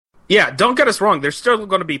Yeah, don't get us wrong. There's still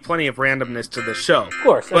going to be plenty of randomness to the show. Of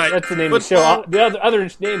course, that's the name of the show. The other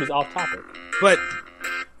name is Off Topic. But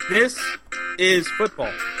this is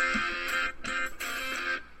football.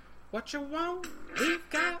 What you want, we've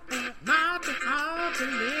got, and it might be hard to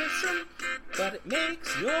listen, but it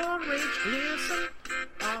makes your rage glisten.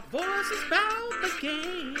 Our voices bout the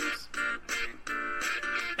games.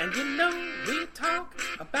 And you know we talk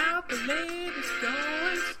about the latest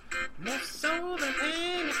goings, more so than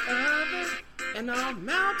any other, and all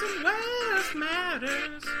Mountain West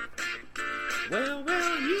matters. Well,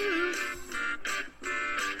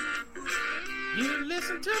 you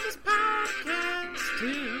listen to this podcast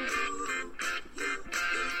too.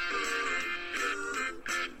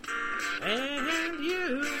 And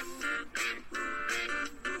you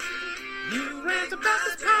rant about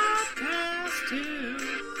this podcast too.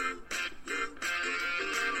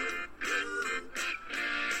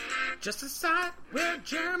 Just a site where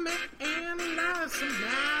Jeremy analyzes some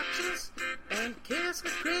matches and Kiss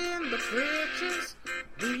McCray the bridges.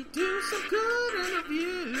 We do some good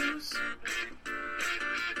interviews.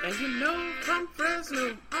 And you know, from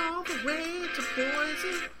Fresno all the way to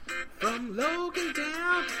Boise, from Logan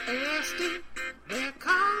down to Esti, they're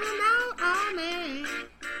calling out our name.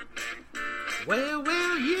 Well,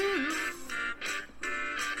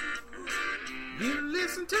 you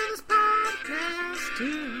listen to this podcast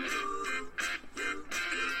too.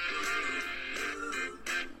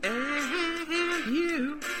 And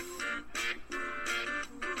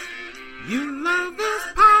you love this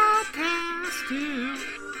podcast too.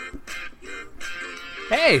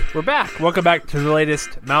 Hey, we're back. Welcome back to the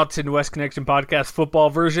latest Mountain West Connection podcast football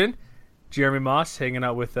version. Jeremy Moss hanging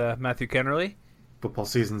out with Matthew Kennerly. Football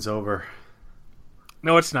season's over.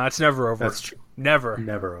 No, it's not. It's never over. That's true.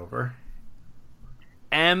 Never over.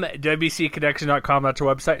 MWCconnection.com. That's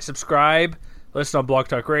our website. Subscribe. Listen on Blog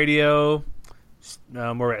Talk Radio.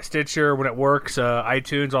 We're at Stitcher when it works.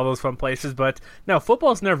 iTunes, all those fun places. But no,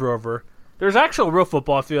 football's never over. There's actual real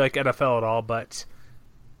football if you like NFL at all, but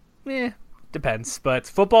depends. But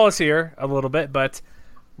football is here a little bit, but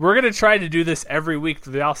we're going to try to do this every week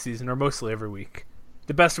through the offseason, or mostly every week.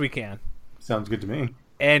 The best we can. Sounds good to me.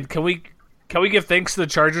 And can we give thanks to the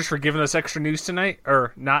Chargers for giving us extra news tonight?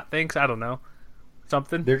 Or not thanks? I don't know.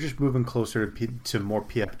 Something? They're just moving closer to more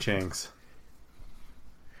PF Chang's.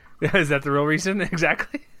 Is that the real reason?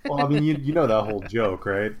 Exactly. Well, I mean, you know that whole joke,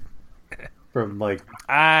 right? From like...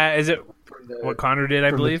 is it what Connor did,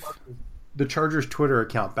 I believe? The Chargers Twitter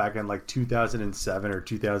account back in like 2007 or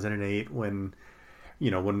 2008 when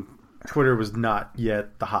Twitter was not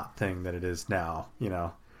yet the hot thing that it is now,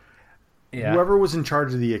 Yeah. Whoever was in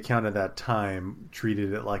charge of the account at that time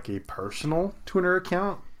treated it like a personal Twitter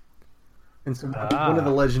account. And so one of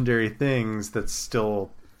the legendary things that's still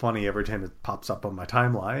funny every time it pops up on my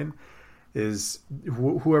timeline is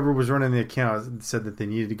whoever was running the account said that they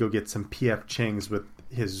needed to go get some PF Chang's with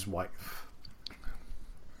his wife.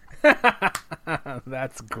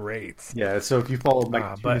 That's great. Yeah, so if you follow Mike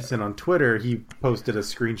Tunison on Twitter, he posted a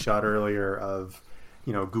screenshot earlier of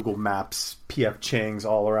Google Maps PF Chang's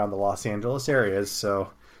all around the Los Angeles areas. So,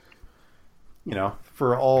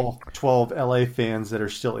 for all 12 LA fans that are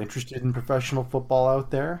still interested in professional football out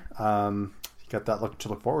there, you got that to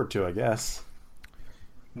look forward to, I guess.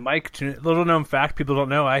 Mike, little known fact, people don't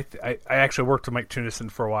know. I actually worked with Mike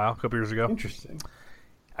Tunison for a while, a couple years ago. Interesting.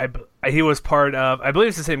 He was part of, I believe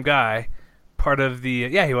it's the same guy, part of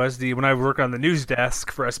he was when I worked on the news desk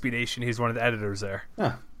for SB Nation, he's one of the editors there.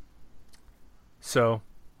 Huh. So,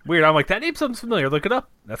 weird. I'm like, that name sounds familiar. Look it up.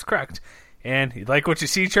 That's correct. And you like what you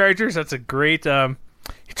see, Chargers? That's a great...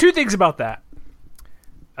 two things about that.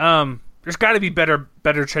 There's got to be better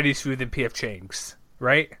Chinese food than PF Chang's,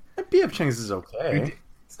 right? PF Chang's is okay.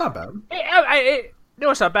 It's not bad. No,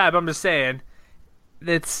 it's not bad, but I'm just saying,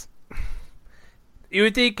 you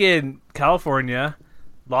would think in California,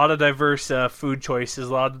 a lot of diverse food choices,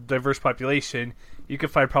 a lot of diverse population, you could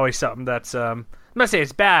find probably something that's... I'm not saying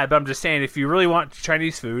it's bad, but I'm just saying if you really want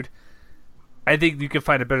Chinese food, I think you can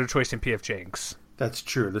find a better choice than PF Chang's. That's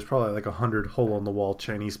true. There's probably like 100 hole-in-the-wall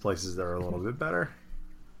Chinese places that are a little bit better.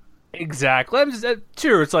 Exactly.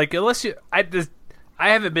 True. It's like, unless you... I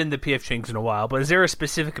haven't been to PF Chang's in a while, but is there a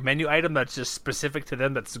specific menu item that's just specific to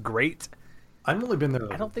them that's great? I've only been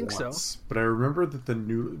there I don't think once, so. But I remember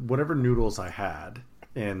that whatever noodles I had,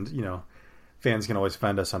 and, fans can always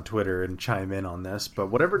find us on Twitter and chime in on this,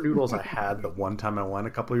 but whatever noodles I had the one time I went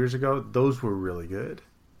a couple years ago, those were really good.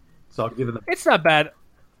 So I'll give it... It's not bad.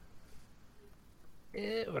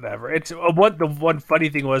 Whatever. It's what the one funny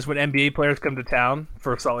thing was when NBA players come to town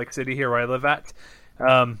for Salt Lake City here where I live at.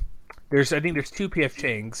 I think there's 2 PF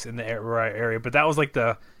Chang's in the area, but that was like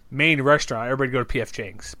the main restaurant, everybody go to PF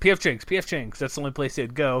Chang's. PF Chang's. That's the only place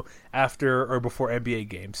they'd go after or before NBA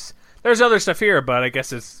games. There's other stuff here, but I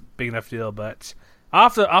guess it's a big enough deal. But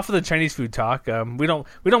off of the Chinese food talk, we don't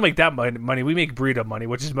make that money. We make burrito money,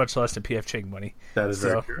 which is much less than PF Chang money. That is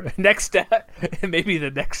very true. Next step, maybe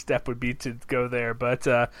the next step would be to go there. But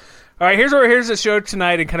all right, here's the show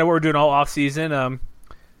tonight and kind of what we're doing all off season.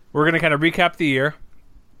 We're gonna kind of recap the year.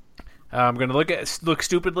 I'm gonna look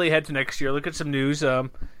stupidly ahead to next year. Look at some news.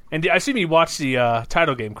 And I assume you watched the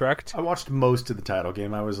title game, correct? I watched most of the title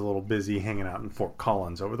game. I was a little busy hanging out in Fort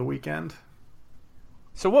Collins over the weekend.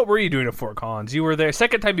 So what were you doing at Fort Collins? You were there,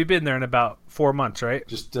 second time you've been there in about 4 months, right?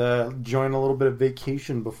 Just enjoying a little bit of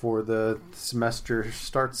vacation before the semester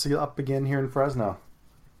starts up again here in Fresno.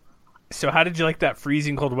 So how did you like that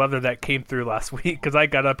freezing cold weather that came through last week? Because I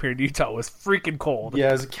got up here in Utah, it was freaking cold. Yeah,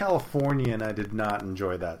 as a Californian, I did not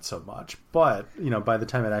enjoy that so much. But, by the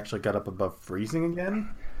time it actually got up above freezing again,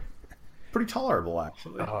 pretty tolerable,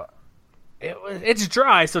 actually. It's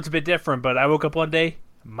dry, so it's a bit different. But I woke up one day,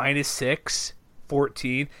 -6,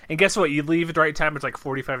 14. And guess what? You leave at the right time, it's like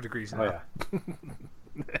 45 degrees now. Oh, yeah.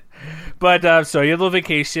 But so you had a little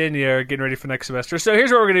vacation, you're getting ready for next semester. So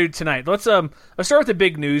here's what we're gonna do tonight. Let's start with the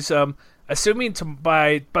big news. Assuming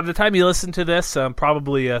by the time you listen to this,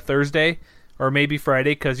 probably Thursday or maybe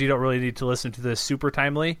Friday, because you don't really need to listen to this super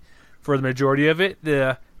timely for the majority of it.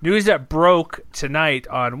 The news that broke tonight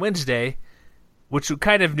on Wednesday, which we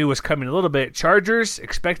kind of knew was coming a little bit. Chargers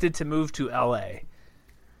expected to move to LA.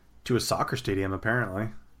 To a soccer stadium, apparently.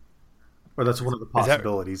 Or that's one of the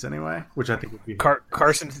possibilities, anyway, which I think would be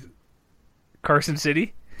Carson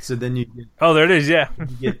City. So then you get, there it is, yeah.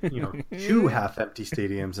 you get 2 half-empty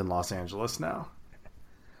stadiums in Los Angeles now.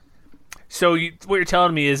 So what you're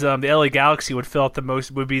telling me is the LA Galaxy would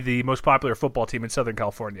be the most popular football team in Southern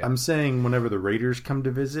California. I'm saying whenever the Raiders come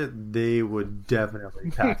to visit, they would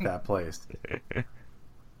definitely pack that place.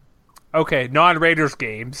 Okay, non-Raiders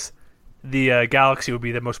games. The Galaxy would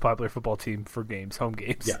be the most popular football team for games, home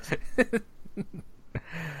games. Yes.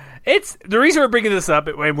 It's the reason we're bringing this up.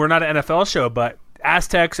 We're not an NFL show, but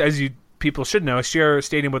Aztecs, as you people should know, share a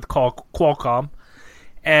stadium with Qualcomm,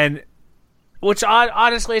 and which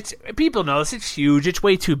honestly, people know this. It's huge. It's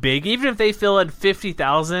way too big. Even if they fill in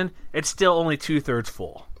 50,000, it's still only 2/3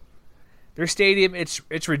 full. Their stadium,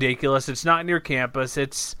 it's ridiculous. It's not near campus.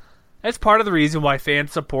 That's part of the reason why fan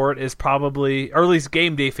support is probably, or at least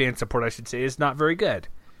game day fan support, I should say, is not very good.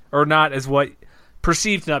 Or not as what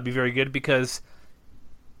perceived to not be very good, because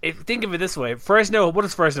think of it this way. Fresno, what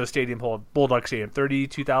does Fresno Stadium hold? Bulldog Stadium,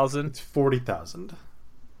 32,000? It's 40,000.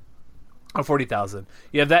 Oh, 40,000.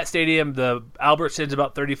 You have that stadium, the Albertson's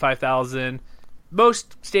about 35,000.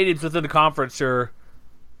 Most stadiums within the conference are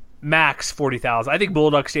max 40,000. I think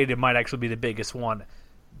Bulldog Stadium might actually be the biggest one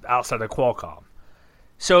outside of Qualcomm.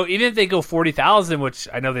 So even if they go 40,000, which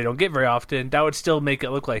I know they don't get very often, that would still make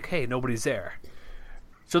it look like, hey, nobody's there.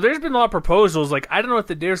 So there's been a lot of proposals. Like, I don't know if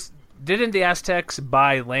didn't the Aztecs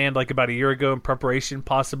buy land like about a year ago in preparation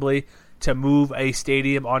possibly to move a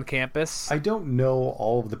stadium on campus? I don't know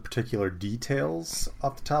all of the particular details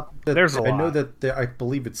off the top. But there's a lot. I know that I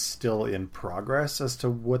believe it's still in progress as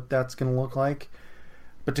to what that's going to look like.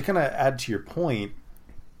 But to kind of add to your point,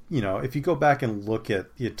 if you go back and look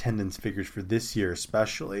at the attendance figures for this year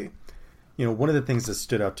especially, one of the things that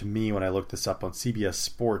stood out to me when I looked this up on CBS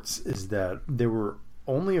Sports is that there were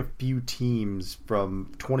only a few teams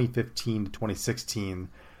from 2015 to 2016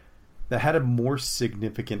 that had a more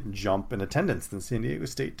significant jump in attendance than San Diego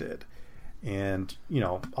State did. And,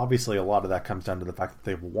 obviously a lot of that comes down to the fact that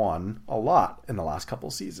they've won a lot in the last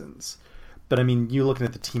couple seasons. But, I mean, you're looking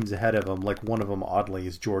at the teams ahead of them, like one of them, oddly,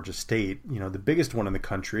 is Georgia State. The biggest one in the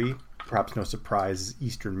country, perhaps no surprise, is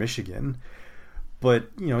Eastern Michigan. But,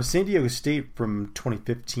 San Diego State from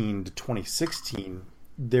 2015 to 2016,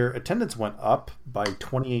 their attendance went up by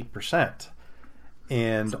 28%.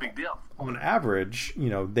 And it's a big deal. On average,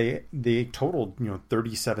 they totaled,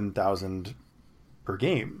 37,000 per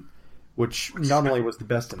game, which not only was the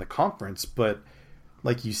best in the conference, but,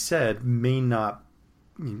 like you said, may not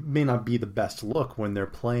be the best look when they're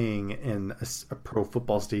playing in a pro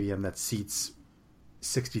football stadium that seats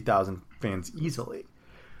 60,000 fans easily.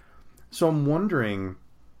 So I'm wondering,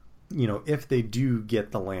 if they do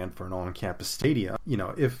get the land for an on-campus stadium,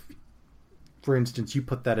 if, for instance, you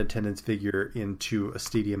put that attendance figure into a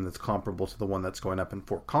stadium that's comparable to the one that's going up in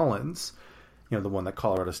Fort Collins, the one that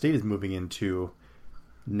Colorado State is moving into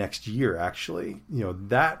next year, actually,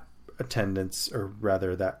 that attendance, or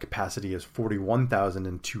rather that capacity, is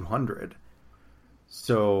 41,200.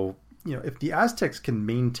 So, if the Aztecs can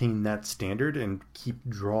maintain that standard and keep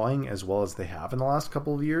drawing as well as they have in the last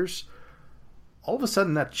couple of years, all of a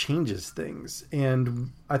sudden that changes things.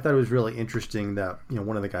 And I thought it was really interesting that,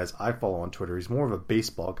 one of the guys I follow on Twitter, he's more of a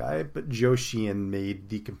baseball guy, but Joe Sheehan made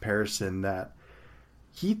the comparison that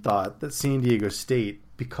he thought that San Diego State,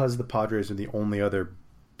 because the Padres are the only other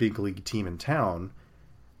big league team in town,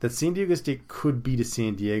 that San Diego State could be to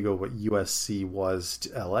San Diego what USC was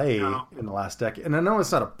to LA in the last decade. And I know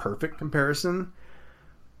it's not a perfect comparison,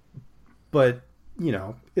 but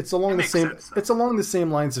it's along the same sense. It's along the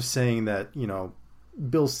same lines of saying that,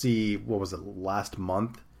 Bill C, what was it, last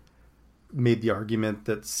month, made the argument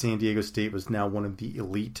that San Diego State was now one of the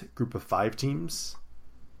elite group of 5 teams.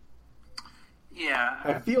 Yeah.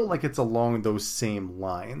 I feel like it's along those same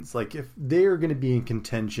lines. Like, if they're going to be in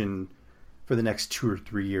contention for the next 2 or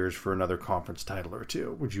 3 years for another conference title or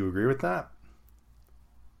two, would you agree with that?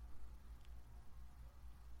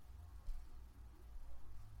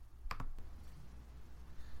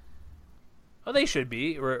 Oh, they should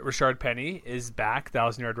be. Rashard Penny is back,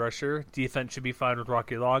 1,000-yard rusher. Defense should be fine with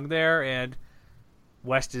Rocky Long there, and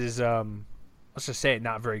West is, let's just say it,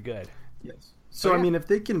 not very good. Yes. So, if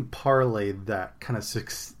they can parlay that kind of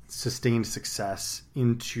sustained success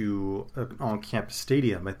into an on-campus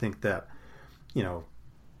stadium, I think that,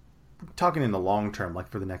 talking in the long term, like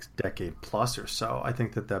for the next decade plus or so, I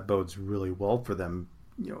think that bodes really well for them,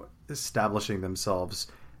 establishing themselves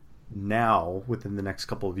now within the next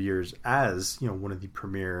couple of years as one of the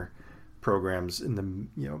premier programs in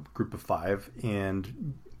the group of 5,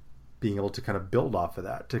 and being able to kind of build off of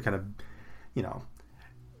that to kind of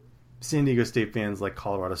San Diego State fans, like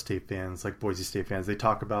Colorado State fans, like Boise State fans, they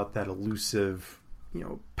talk about that elusive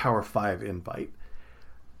Power 5 invite,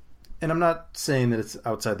 and I'm not saying that it's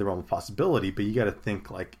outside the realm of possibility, but you got to think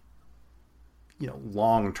like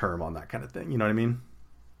long term on that kind of thing, you know what I mean?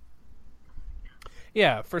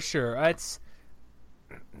 Yeah, for sure. It's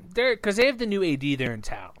there because they have the new AD there in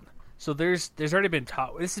town. So there's already been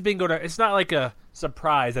talk. This has been going. It's not like a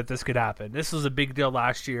surprise that this could happen. This was a big deal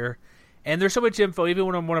last year, and there's so much info. Even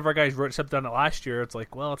when one of our guys wrote something on it last year, it's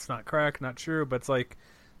like, well, it's not correct, not true, but it's like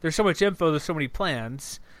there's so much info. There's so many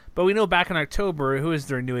plans. But we know back in October, who is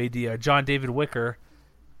their new AD? John David Wicker.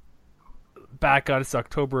 Back on it's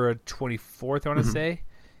October 24th, I want to say.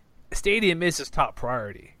 Stadium is his top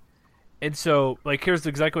priority. And so, here's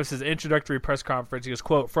exactly what his introductory press conference. He goes,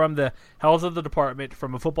 quote, "From the health of the department,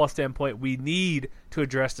 from a football standpoint, we need to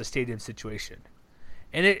address the stadium situation."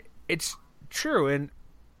 And it's true. And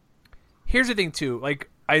here's the thing, too.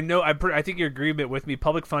 I think your agreement with me,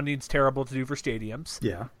 public funding is terrible to do for stadiums.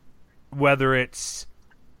 Yeah. Whether it's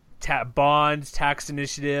bonds, tax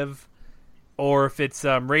initiative, or if it's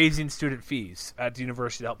raising student fees at the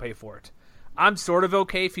university to help pay for it. I'm sort of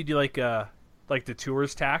okay if you do like the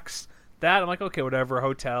tourist tax. That I'm like, okay, whatever,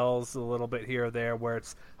 hotels a little bit here or there where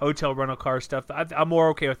it's hotel rental car stuff. I'm more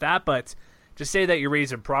okay with that, but to say that you're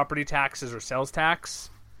raising property taxes or sales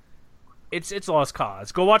tax, it's lost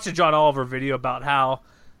cause. Go watch the John Oliver video about how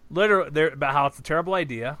it's a terrible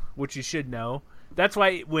idea, which you should know. That's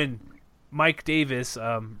why when Mike Davis,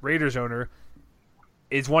 Raiders owner,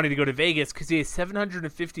 is wanting to go to Vegas because he has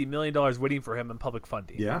 $750 million waiting for him in public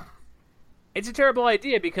funding. Yeah. It's a terrible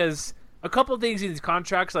idea because a couple of things in these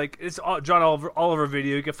contracts, like it's John Oliver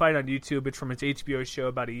video, you can find it on YouTube. It's from his HBO show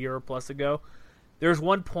about a year or plus ago. There's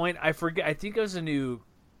one point, I forget, I think it was a new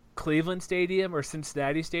Cleveland Stadium or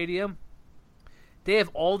Cincinnati Stadium. They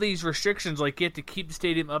have all these restrictions, like you have to keep the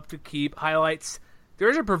stadium up to keep highlights.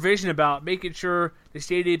 There's a provision about making sure the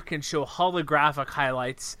stadium can show holographic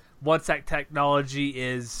highlights once that technology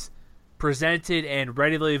is presented and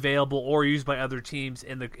readily available or used by other teams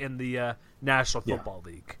in the National Football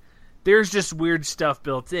League. There's just weird stuff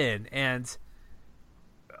built in, and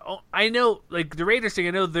I know, the Raiders thing, I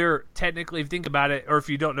know they're technically, if you think about it, or if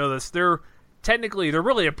you don't know this, they're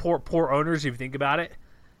really a poor owners if you think about it,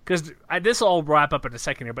 because this will all wrap up in a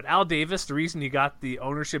second here, but Al Davis, the reason he got the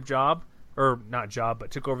ownership job, or not job, but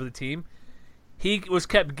took over the team, he was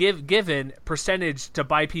kept given percentage to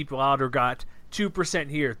buy people out or got 2%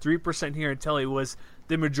 here, 3% here until he was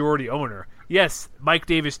the majority owner. Yes, Mike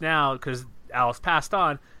Davis now, because Al's passed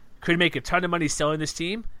on, could make a ton of money selling this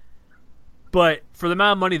team, but for the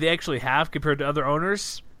amount of money they actually have compared to other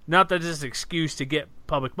owners, not that it's an excuse to get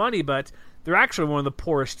public money, but they're actually one of the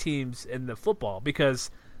poorest teams in the football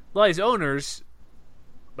because a lot of these owners,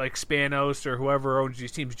 like Spanos or whoever owns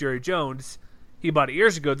these teams, Jerry Jones, he bought it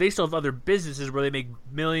years ago, they still have other businesses where they make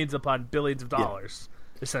millions upon billions of dollars,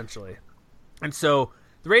 essentially. And so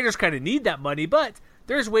the Raiders kind of need that money, but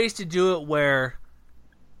there's ways to do it where,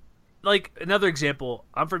 like another example,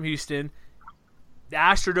 I'm from Houston. The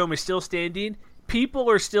Astrodome is still standing.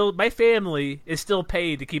 My family is still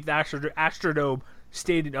paid to keep the Astrodome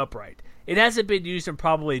standing upright. It hasn't been used in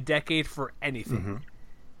probably a decade for anything. Mm-hmm.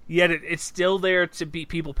 Yet it's still there to be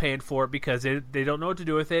people paying for it because they don't know what to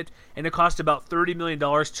do with it, and it cost about $30 million to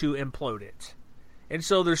implode it. And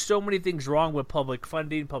so there's so many things wrong with public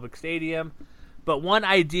funding, public stadium. But one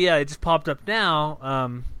idea, it just popped up now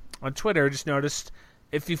on Twitter, I just noticed,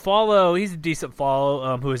 if you follow, he's a decent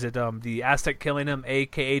follow, who is it, the Aztec Killing Him,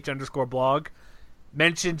 AKH_blog,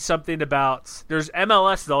 mentioned something about, there's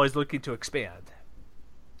MLS is always looking to expand.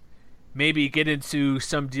 Maybe get into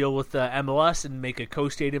some deal with the MLS and make a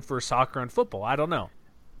co-stadium for soccer and football. I don't know.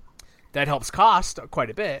 That helps cost quite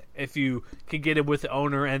a bit if you can get it with the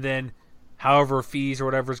owner and then however fees or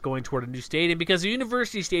whatever is going toward a new stadium, because a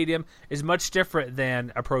university stadium is much different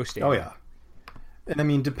than a pro stadium. Oh, yeah. And I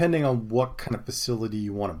mean, depending on what kind of facility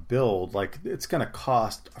you want to build, like it's going to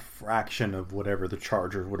cost a fraction of whatever the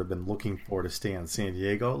Chargers would have been looking for to stay in San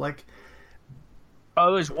Diego. Like, oh,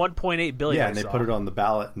 it was $1.8 billion. Yeah, and they put it on the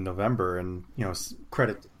ballot in November, and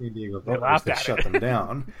credit to San Diego voters that shut them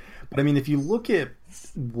down. But I mean, if you look at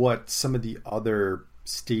what some of the other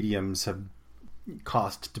stadiums have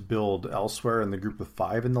cost to build elsewhere in the Group of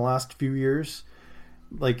Five in the last few years,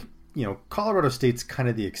 like Colorado State's kind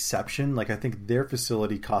of the exception. Like I think their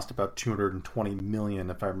facility cost about $220 million,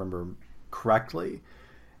 if I remember correctly.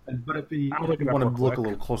 But if you want to look a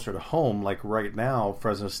little closer to home, like right now,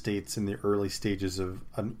 Fresno State's in the early stages of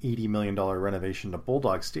an $80 million renovation to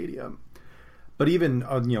Bulldog Stadium. But even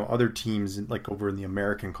other teams, like over in the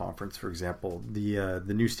American Conference, for example, the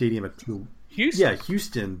new stadium at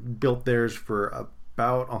Houston built theirs for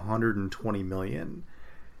about $120 million.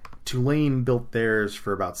 Tulane built theirs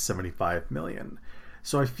for about $75 million.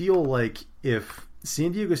 So I feel like if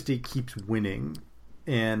San Diego State keeps winning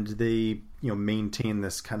and they maintain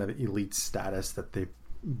this kind of elite status that they've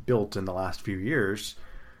built in the last few years,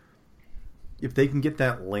 if they can get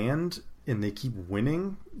that land and they keep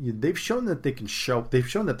winning, they've shown that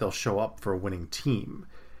they'll show up for a winning team,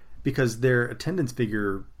 because their attendance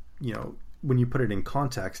figure, when you put it in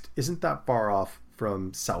context, isn't that far off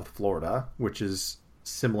from South Florida, which is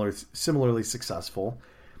similarly successful,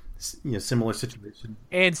 similar situation,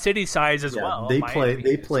 and city size as well. They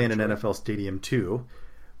play in an NFL stadium too,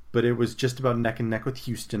 but it was just about neck and neck with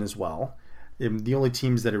Houston as well. And the only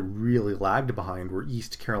teams that it really lagged behind were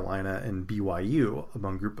East Carolina and BYU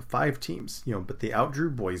among Group of Five teams. But they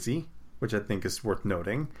outdrew Boise, which I think is worth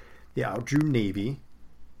noting. They outdrew Navy.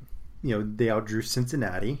 They outdrew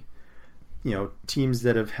Cincinnati. Teams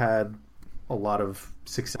that have had a lot of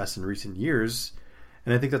success in recent years.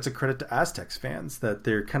 And I think that's a credit to Aztecs fans, that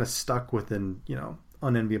they're kind of stuck with an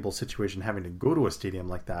unenviable situation having to go to a stadium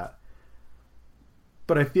like that.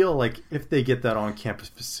 But I feel like if they get that on-campus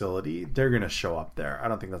facility, they're going to show up there. I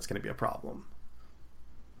don't think that's going to be a problem.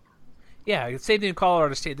 Yeah, same thing in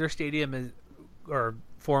Colorado State. Their stadium is, or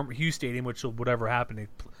Hughes Stadium, which will whatever happen,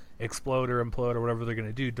 explode or implode or whatever they're going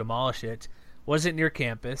to do, demolish it, wasn't near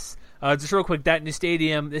campus. Just real quick, that new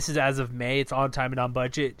stadium, this is as of May. It's on time and on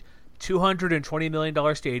budget. $220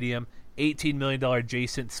 million stadium, $18 million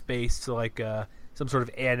adjacent space to like some sort of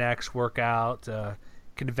annex workout,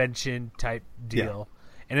 convention type deal. Yeah.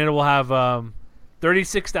 And it will have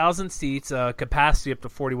 36,000 seats, capacity up to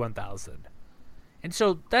 41,000. And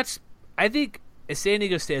so that's, I think, a San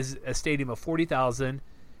Diego State, a stadium of 40,000,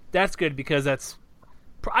 that's good, because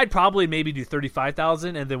I'd probably maybe do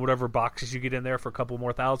 35,000 and then whatever boxes you get in there for a couple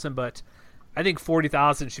more thousand. But I think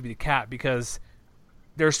 40,000 should be the cap, because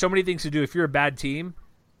there's so many things to do. If you're a bad team,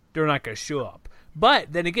 they're not going to show up.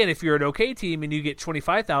 But then again, if you're an okay team and you get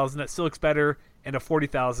 25,000, that still looks better in a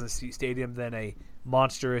 40,000 seat stadium than a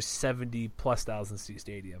monstrous 70+ thousand seat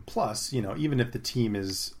stadium. Plus, even if the team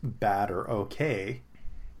is bad or okay,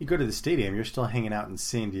 you go to the stadium, you're still hanging out in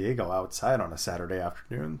San Diego outside on a Saturday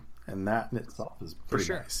afternoon, and that in itself is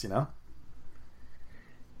pretty nice,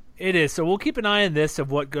 It is. So we'll keep an eye on this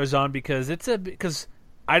of what goes on, because because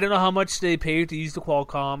I don't know how much they pay to use the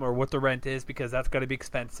Qualcomm or what the rent is, because that's got to be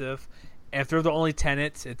expensive. And if they're the only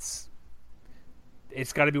tenants,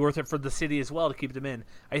 it's got to be worth it for the city as well to keep them in.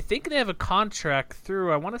 I think they have a contract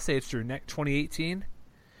through, I want to say it's through 2018,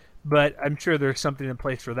 but I'm sure there's something in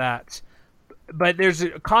place for that. But there's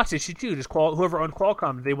a cost issue too. Just whoever owns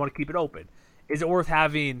Qualcomm, they want to keep it open. Is it worth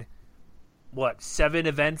having 7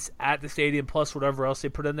 events at the stadium plus whatever else they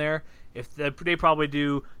put in there? If they probably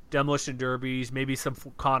do demolition derbies, maybe some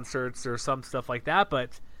concerts or some stuff like that,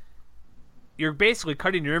 but you're basically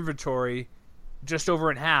cutting your inventory just over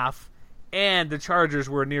in half. And the Chargers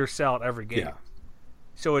were near sell at every game. Yeah.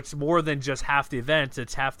 So it's more than just half the events.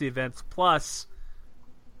 It's half the events plus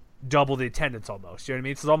double the attendance almost. You know what I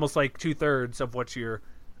mean? So it's almost like 2/3 of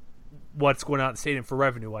what's going on in the stadium for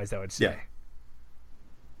revenue-wise, I would say. Yeah.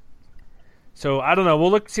 So I don't know.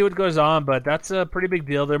 We'll look to see what goes on, but that's a pretty big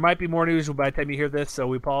deal. There might be more news by the time you hear this, so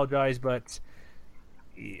we apologize. But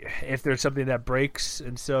if there's something that breaks,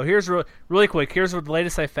 and so here's really quick. Here's what the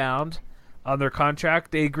latest I found on their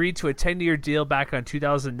contract. They agreed to a 10-year deal back on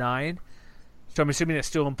 2009. So I'm assuming it's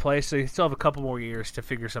still in place. So you still have a couple more years to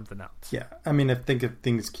figure something out. Yeah, I mean, if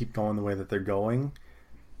things keep going the way that they're going,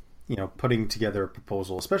 putting together a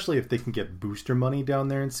proposal, especially if they can get booster money down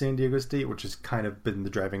there in San Diego State, which has kind of been the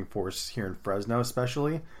driving force here in Fresno,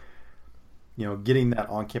 especially, getting that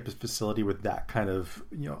on-campus facility with that kind of,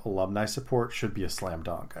 alumni support should be a slam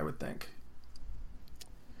dunk, I would think.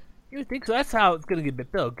 You would think so. That's how it's going to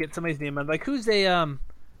get built. Get somebody's name on. Like, who's a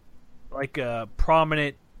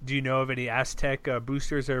prominent? Do you know of any Aztec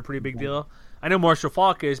boosters that are a pretty big deal? I know Marshall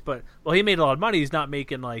Falk is, but he made a lot of money. He's not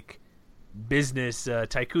making like business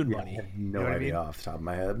tycoon money. I have no idea off the top of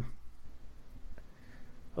my head.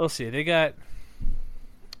 We'll see. They got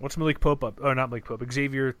what's Malik Pope up? Oh, not Malik Pope.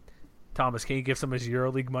 Xavier Thomas. Can you give some of his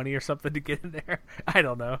EuroLeague money or something to get in there? I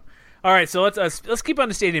don't know. All right, so let's keep on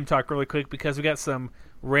the stadium talk really quick because we got some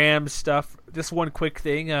Rams stuff. Just one quick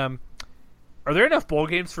thing. Are there enough bowl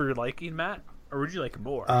games for your liking, Matt? Or would you like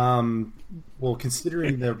more? Well,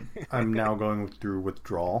 considering that I'm now going through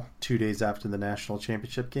withdrawal 2 days after the national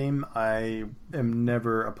championship game, I am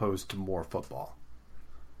never opposed to more football.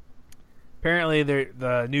 Apparently,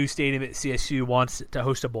 the new stadium at CSU wants to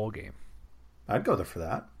host a bowl game. I'd go there for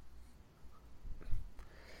that.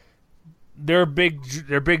 Their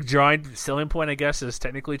big drawing selling point, I guess, is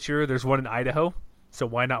technically true. There's one in Idaho, so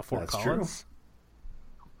why not Fort Collins? True.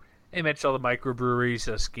 They mentioned all the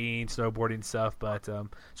microbreweries, skiing, snowboarding stuff. But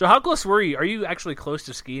so how close were you? Are you actually close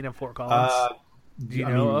to skiing in Fort Collins? Do you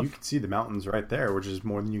know of? You can see the mountains right there, which is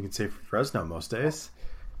more than you can say for Fresno most days.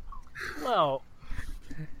 Well,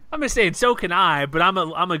 I'm just saying, so can I. But I'm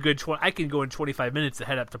a good I can go in 25 minutes to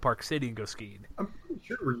head up to Park City and go skiing. I'm pretty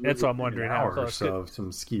sure that's what I'm wondering. How close? So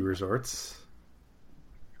some ski resorts.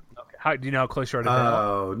 Okay. Do you know how close you are to Vail?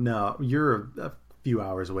 Oh no, you're a few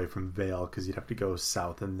hours away from Vail because you'd have to go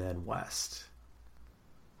south and then west.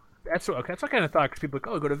 That's what I kind of thought, because people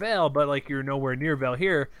are like, go to Vail, but like you're nowhere near Vail.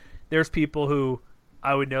 Here, there's people who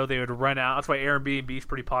I would know they would run out. That's why Airbnb is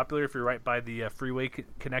pretty popular if you're right by the freeway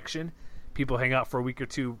connection. People hang out for a week or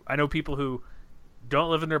two. I know people who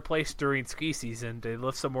don't live in their place during ski season; they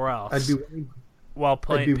live somewhere else. I'd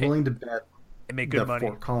be willing to bet and make good money.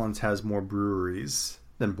 Fort Collins has more breweries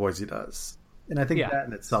than Boise does, and I think that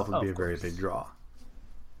in itself would be a very big draw.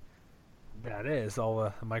 That is all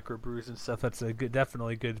the microbrews and stuff. That's a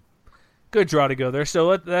definitely good draw to go there.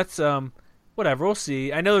 So that's whatever. We'll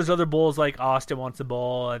see. I know there's other bowls, like Austin wants a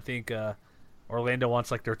bowl. I think Orlando wants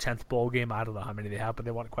like their 10th bowl game. I don't know how many they have, but they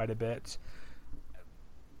want quite a bit.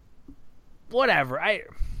 Whatever.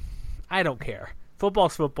 I don't care.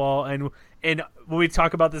 Football's football, and when we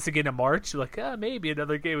talk about this again in March, like maybe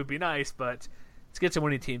another game would be nice, but let's get some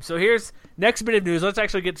winning teams. So here's next bit of news. Let's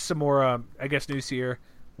actually get to some more news here.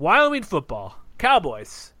 Wyoming football,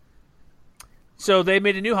 Cowboys. So they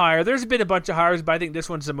made a new hire. There's been a bunch of hires, but I think this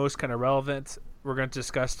one's the most kind of relevant we're going to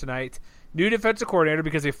discuss tonight. New defensive coordinator,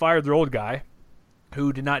 because they fired their old guy,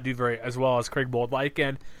 who did not do very as well as Craig Bold like.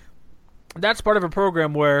 And that's part of a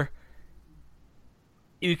program where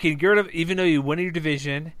you can get rid of, even though you win your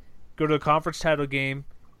division, go to a conference title game,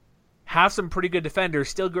 have some pretty good defenders,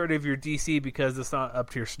 still get rid of your DC because it's not up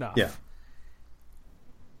to your snuff. Yeah.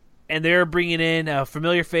 And they're bringing in a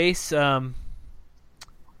familiar face,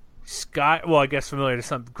 Scott. Well, I guess familiar to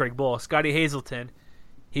some Craig Bull, Scotty Hazelton.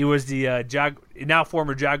 He was the now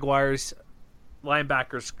former Jaguars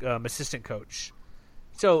linebackers assistant coach.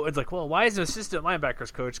 So it's like, well, why is an assistant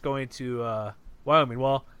linebackers coach going to Wyoming?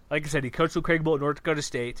 Well, like I said, he coached with Craig Bull at North Dakota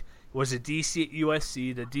State. Was a DC at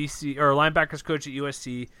USC, the DC or linebackers coach at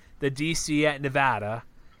USC, the DC at Nevada,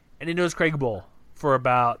 and he knows Craig Bull for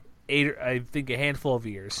about a handful of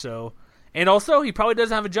years. So, and also he probably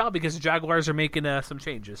doesn't have a job because the Jaguars are making some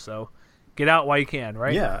changes. So, get out while you can,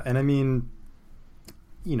 right? Yeah, and I mean,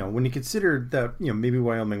 when you consider that, maybe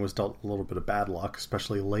Wyoming was dealt a little bit of bad luck,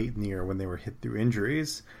 especially late in the year when they were hit through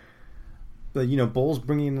injuries. But Bull's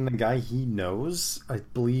bringing in a guy he knows. I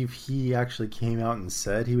believe he actually came out and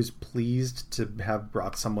said he was pleased to have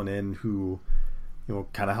brought someone in who,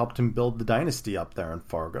 kind of helped him build the dynasty up there in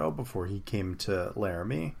Fargo before he came to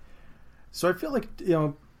Laramie. So I feel like,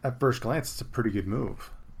 at first glance, it's a pretty good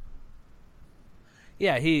move.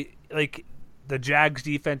 Yeah, the Jags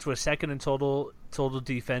defense was second in total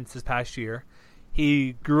defense this past year.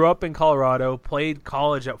 He grew up in Colorado, played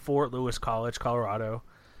college at Fort Lewis College, Colorado.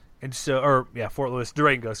 Fort Lewis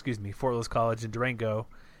College in Durango.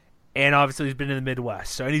 And obviously he's been in the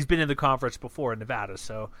Midwest, and he's been in the conference before in Nevada,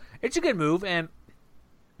 so it's a good move. And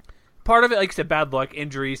part of it, like I said, bad luck,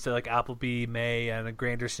 injuries to like Appleby, May, and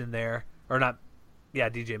Granderson there, or not? Yeah,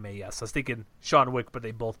 DJ May. Yes, I was thinking Sean Wick, but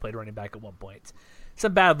they both played running back at one point.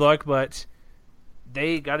 Some bad luck, but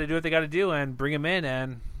they got to do what they got to do and bring him in.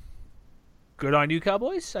 And good on you,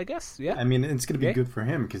 Cowboys. I guess. Yeah. I mean, it's going to be good for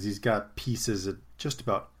him because he's got pieces at just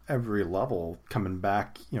about every level coming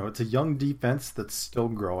back. You know, it's a young defense that's still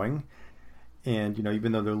growing, and you know,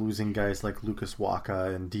 even though they're losing guys like Lucas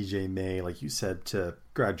Waka and DJ May, like you said, to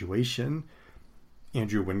graduation,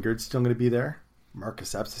 Andrew Wingard's still going to be there.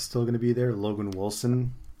 Marcus Epps is still going to be there. Logan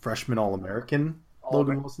Wilson, freshman All-American.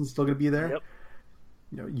 Logan Wilson's still going to be there. Yep.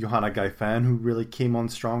 You know, Johanna Gaifan, who really came on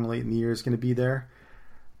strong late in the year, is going to be there.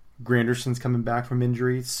 Granderson's coming back from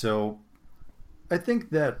injury, so I think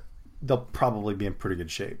that they'll probably be in pretty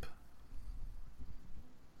good shape.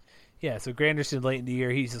 Yeah, so Granderson late in the year,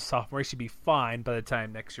 he's a sophomore. He should be fine by the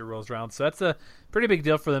time next year rolls around. So that's a pretty big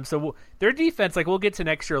deal for them. So their defense, like we'll get to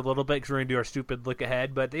next year a little bit because we're going to do our stupid look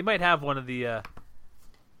ahead, but they might have one of the,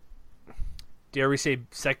 dare we say,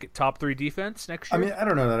 top 3 defense next year? I mean, I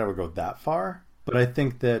don't know that I would go that far, but I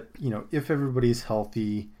think that, you know, if everybody's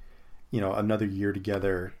healthy, you know, another year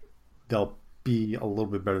together, they'll be a little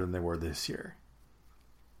bit better than they were this year.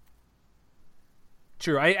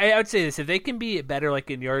 True. I would say this. If they can be better like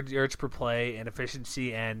in yards per play and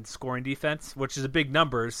efficiency and scoring defense, which is a big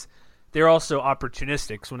numbers, they're also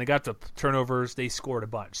opportunistic. So when they got to turnovers, they scored a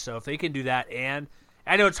bunch. So if they can do that, and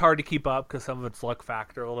I know it's hard to keep up because some of it's luck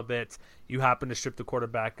factor a little bit. You happen to strip the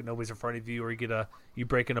quarterback and nobody's in front of you, or you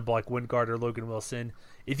break in a ball like Wingard or Logan Wilson.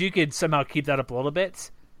 If you could somehow keep that up a little bit,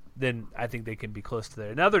 then I think they can be close to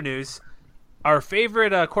there. In other news, our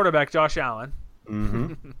favorite quarterback, Josh Allen.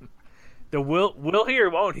 Mm-hmm. The will he or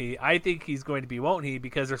won't he? I think he's going to be won't he,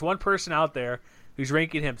 because there's one person out there who's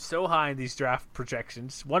ranking him so high in these draft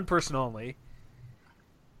projections. One person only.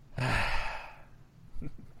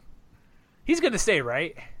 He's going to stay,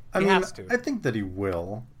 right? He has to. I think that he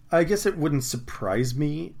will. I guess it wouldn't surprise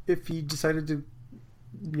me if he decided to,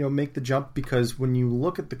 you know, make the jump, because when you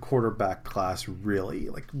look at the quarterback class,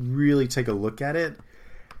 really take a look at it,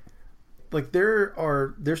 like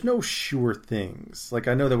there's no sure things. Like,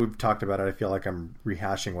 I know that we've talked about it. I feel like I'm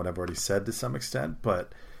rehashing what I've already said to some extent,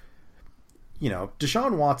 but you know,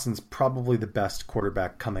 Deshaun Watson's probably the best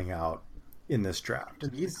quarterback coming out in this draft.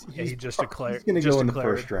 He's just declared. He's going to go in the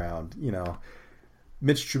first round. You know,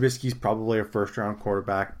 Mitch Trubisky's probably a first round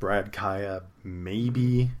quarterback. Brad Kaya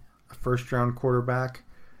maybe a first round quarterback.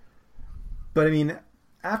 But I mean,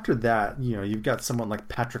 after that, you know, you've got someone like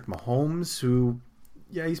Patrick Mahomes who,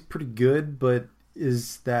 yeah, he's pretty good, but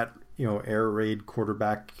is that, you know, air raid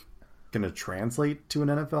quarterback going to translate to an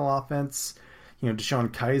NFL offense? You know,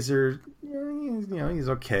 Deshaun Kaiser, you know, he's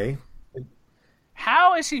okay.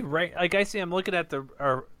 How is he ranked? Like I see, I'm looking at the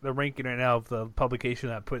ranking right now of the publication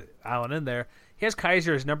that put Allen in there. He has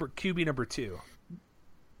Kaiser as QB number 2.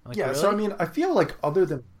 Like, yeah, really? So I mean, I feel like other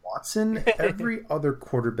than Watson, every other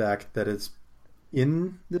quarterback that is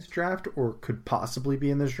in this draft or could possibly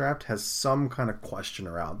be in this draft has some kind of question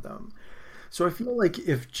around them. So I feel like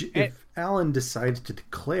if Allen decides to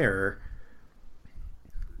declare,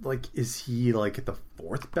 like, is he like the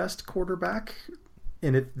 4th best quarterback?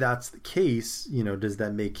 And if that's the case, you know, does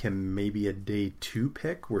that make him maybe a day 2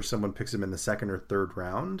 pick where someone picks him in the 2nd or 3rd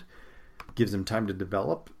round, gives him time to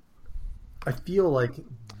develop? I feel like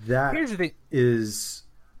that is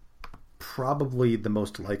probably the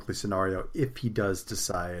most likely scenario if he does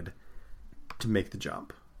decide to make the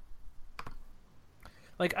jump.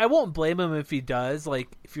 Like, I won't blame him if he does.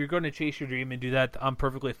 Like, if you're going to chase your dream and do that, I'm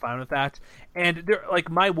perfectly fine with that. And like,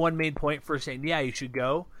 my one main point for saying, yeah, you should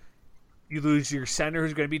go, you lose your center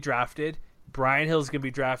who's going to be drafted. Brian Hill's going to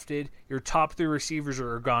be drafted. Your top 3 receivers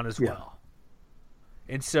are gone as well.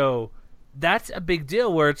 And so that's a big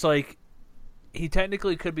deal where it's like, he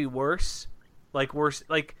technically could be worse. Like,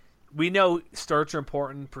 we know starts are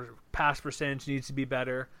important. Pass percentage needs to be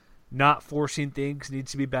better. Not forcing things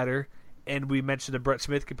needs to be better. And we mentioned the Brett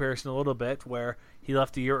Smith comparison a little bit, where he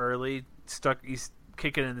left a year early, he's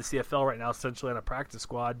kicking in the CFL right now, essentially on a practice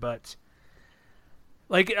squad. But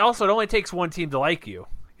like, also, it only takes one team to like you. You know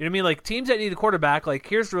what I mean? Like, teams that need a quarterback, like,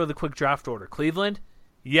 here's really the quick draft order. Cleveland,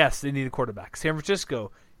 yes, they need a quarterback. San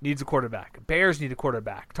Francisco needs a quarterback. Bears need a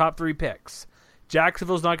quarterback. Top 3 picks.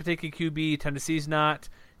 Jacksonville's not going to take a QB. Tennessee's not.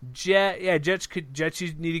 Jets need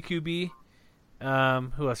a QB.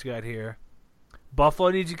 Who else we got here? Buffalo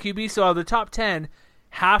needs a QB. So out of the top 10,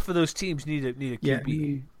 half of those teams need a QB.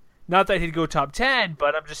 Yeah. Not that he'd go top 10,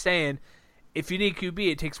 but I'm just saying, if you need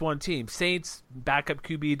QB, it takes one team. Saints, backup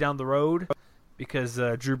QB down the road. because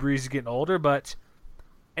Drew Brees is getting older. But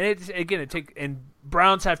and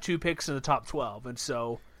Browns have 2 picks in the top 12, and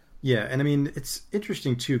so yeah, and I mean it's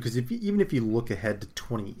interesting too because even if you look ahead to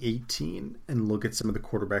 2018 and look at some of the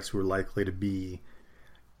quarterbacks who are likely to be,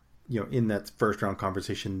 in that first round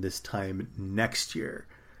conversation this time next year,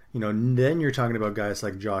 then you're talking about guys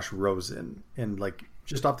like Josh Rosen, and like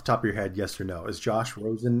just off the top of your head, yes or no, is Josh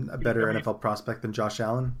Rosen a better NFL prospect than Josh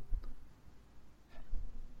Allen?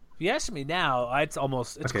 If you ask me now, it's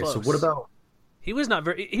okay. Close. So what about? He was not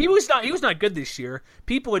good this year.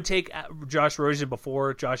 People would take Josh Rosen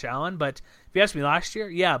before Josh Allen, but if you asked me last year,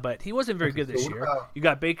 yeah, but he wasn't very good this year. You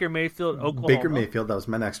got Baker Mayfield, Oklahoma. Baker Mayfield, that was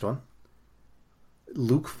my next one.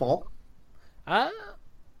 Luke Falk.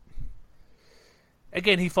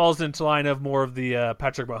 Again, he falls into line of more of the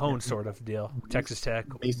Patrick Mahomes sort of deal. Texas Tech,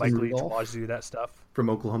 Mike Leach, Wazoo, that stuff. From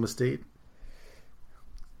Oklahoma State.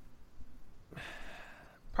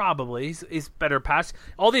 Probably. He's better pass.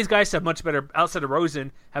 All these guys have much better, outside of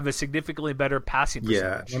Rosen, have a significantly better passing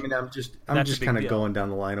percentage. Yeah, I mean, I'm just kind of going down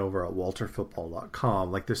the line over at walterfootball.com.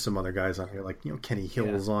 Like, there's some other guys on here, like, Kenny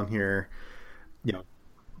Hill's on here.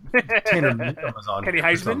 Tanner Newcomb is on here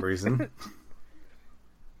for some reason.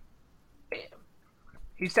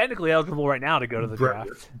 He's technically eligible right now to go to the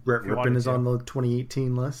draft. Brett Rippon is on the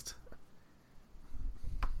 2018 list.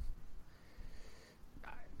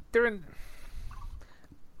 They're in...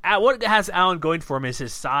 What has Allen going for him is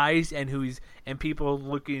his size and people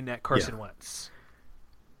looking at Carson Wentz.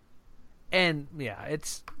 And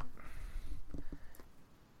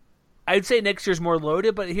I'd say next year's more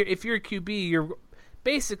loaded, but if you're a QB,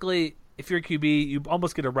 you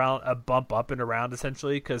almost get a bump up and around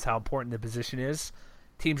essentially because how important the position is.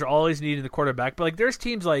 Teams are always needing the quarterback, but there's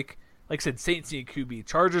teams like I said, Saints need a QB.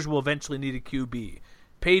 Chargers will eventually need a QB.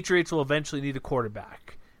 Patriots will eventually need a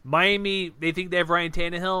quarterback. Miami, they think they have Ryan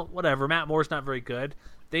Tannehill. Whatever. Matt Moore's not very good.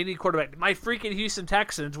 They need quarterback. My freaking Houston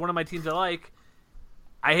Texans, one of my teams I like,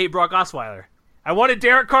 I hate Brock Osweiler. I wanted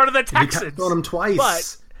Derek Carr to the Texans. You on him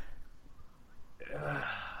twice.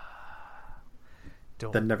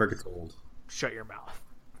 But that never gets old. Shut your mouth.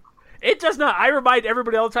 It does not. I remind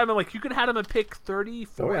everybody all the time. I'm like, you could have him at pick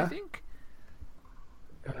 34, I think.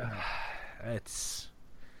 It's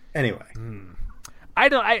anyway.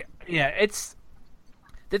 It's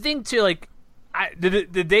the thing too.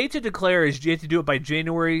 The day to declare is you have to do it by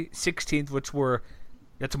January 16th,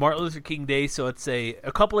 that's Martin Luther King Day, so it's a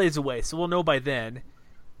couple days away. So we'll know by then.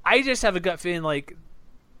 I just have a gut feeling like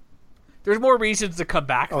there's more reasons to come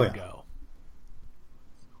back than go.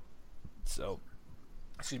 So,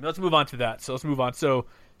 let's move on to that. So let's move on. So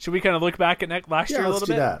should we kind of look back at last year a little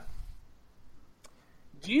bit? Yeah, let's do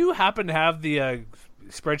that. Do you happen to have the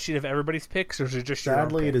spreadsheet of everybody's picks, or is it just your own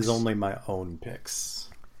picks? Sadly, it is only my own picks.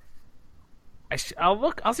 I'll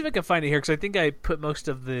look. I'll see if I can find it here because I think I put most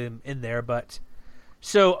of them in there. But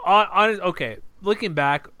so okay, looking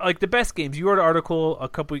back, like the best games. You wrote an article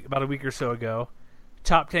about a week or so ago.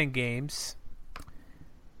 Top 10 games.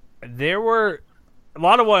 There were a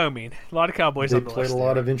lot of Wyoming, a lot of Cowboys on the list. They played a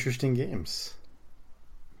lot of interesting games.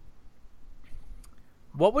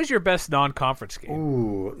 What was your best non-conference game?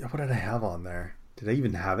 Ooh, what did I have on there? Did I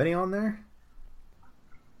even have any on there?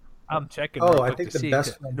 I'm checking. I think the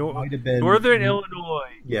best one might have been Northern Illinois.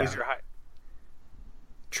 Yeah. Was your high.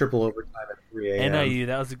 Triple overtime at 3 a.m. NIU,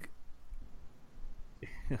 that was a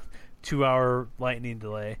 2-hour lightning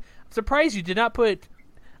delay. I'm surprised you did not put...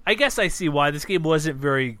 I guess I see why. This game wasn't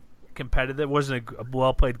very competitive. It wasn't a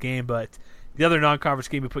well-played game, but the other non-conference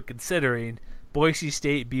game you put considering, Boise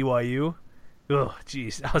State, BYU... Oh,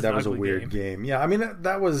 jeez. That was a weird game. Yeah, I mean,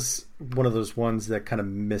 that was one of those ones that kind of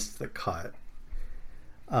missed the cut.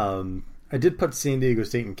 I did put San Diego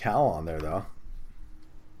State and Cal on there, though.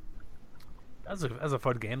 That was a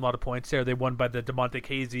fun game. A lot of points there. They won by the DeMonte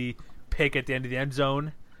Casey pick at the end of the end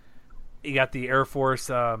zone. You got the Air Force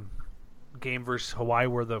game versus Hawaii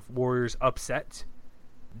where the Warriors upset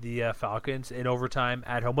the Falcons in overtime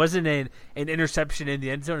at home. Wasn't an interception in the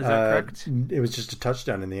end zone, is that correct? It was just a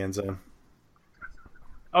touchdown in the end zone.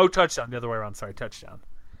 Oh, touchdown. The other way around. Sorry, touchdown.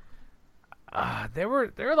 There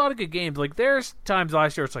were a lot of good games. Like, there's times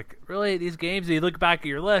last year it's like, really, these games, and you look back at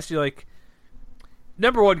your list, you're like,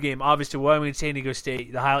 number one game, obviously, Wyoming, San Diego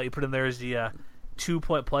State. The highlight you put in there is the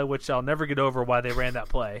 2-point play, which I'll never get over why they ran that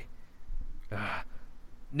play.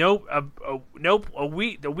 Nope.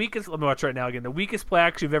 The weakest, let me watch right now again. The weakest play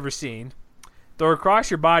action you've ever seen. Throw across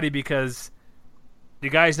your body because the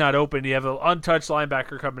guy's not open. You have an untouched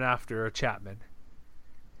linebacker coming after Chapman.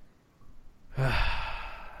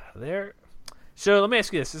 There. So let me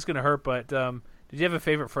ask you this. This is going to hurt, but did you have a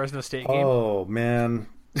favorite Fresno State game? Oh, man.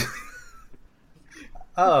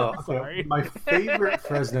 Oh, okay. Sorry. My favorite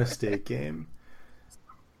Fresno State game.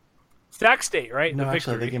 Sac State, right? No, The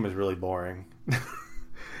actually, victory. that game was really boring.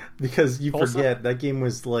 Because you Tulsa? forget that game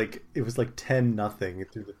was like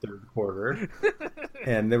 10-0 through the third quarter,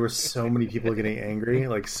 and there were so many people getting angry,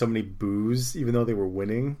 like so many boos, even though they were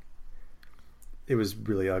winning. It was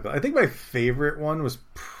really ugly. I think my favorite one was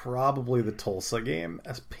probably the Tulsa game,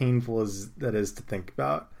 as painful as that is to think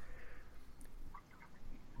about.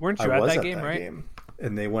 Weren't I you at was that at game, that right? game,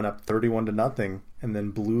 and they went up 31-0, and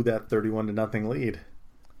then blew that 31-0 lead.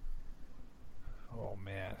 Oh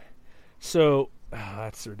man. So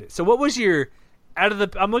that's ridiculous. So what was your out of the?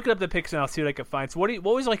 I'm looking up the picks now. See what I can find. So what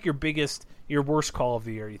was like your worst call of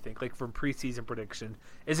the year? You think like from preseason prediction?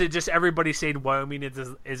 Is it just everybody saying Wyoming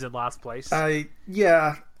is in last place?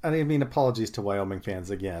 Yeah. I mean, apologies to Wyoming fans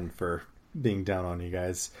again for being down on you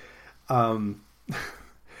guys. I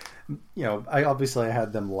obviously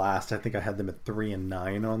had them last. I think I had them at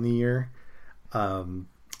 3-9 on the year.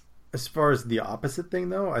 As far as the opposite thing,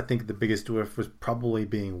 though, I think the biggest whiff was probably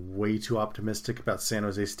being way too optimistic about San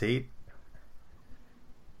Jose State.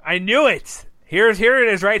 I knew it. Here it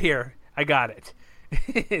is, right here. I got it.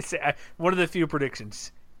 It's one of the few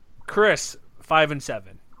predictions. Chris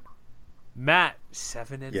 5-7. Matt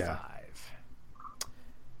 7-5.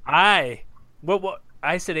 I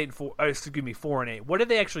said 8-4. Excuse me, 4-8. What did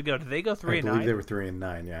they actually go? Did they go 3-9? I believe they were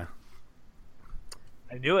 3-9. Yeah.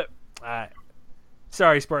 I knew it.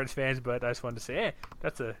 Sorry, Spartans fans, but I just wanted to say, hey,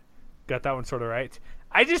 got that one sort of right.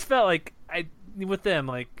 I just felt like with them,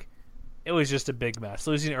 like it was just a big mess.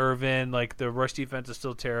 Losing Irvin, like the rush defense is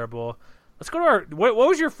still terrible. Let's go to our. What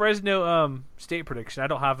was your Fresno State prediction? I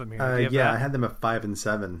don't have them here. I had them at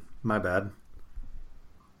 5-7. My bad.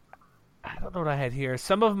 I don't know what I had here.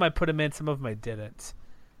 Some of them I put them in, some of them I didn't.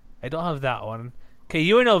 I don't have that one. Okay,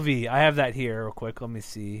 UNLV. I have that here real quick. Let me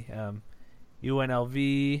see.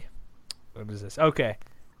 UNLV. What is this? Okay.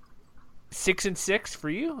 6-6 for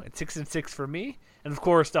you, and 6-6 for me, and of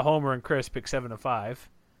course the Homer and Chris pick 7-5.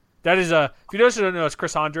 That is if you don't know, it's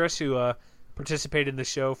Chris Andres who participated in the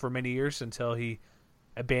show for many years until he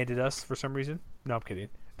abandoned us for some reason. No, I'm kidding.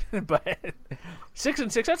 But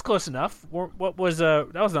 6-6, that's close enough. What was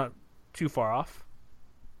that was not too far off.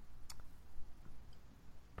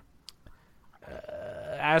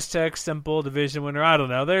 Aztecs, simple division winner. I don't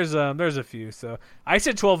know. There's a few. So I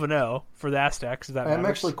said 12-0 for the Aztecs. That I'm matters.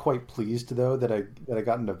 actually quite pleased though that I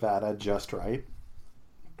got Nevada just right.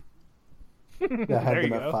 I had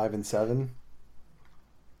them at 5-7.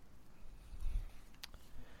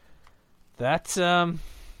 That's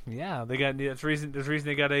yeah. They got there's reason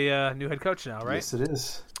they got a new head coach now, right? Yes, it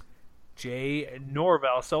is. Jay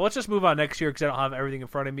Norvell. So let's just move on next year because I don't have everything in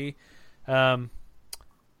front of me.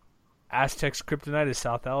 Aztecs Kryptonite is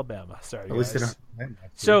South Alabama. Sorry, at least they don't.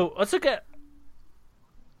 So let's look at.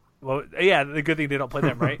 Well, yeah, the good thing they don't play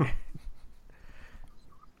them, right?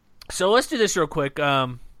 So let's do this real quick.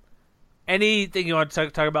 Anything you want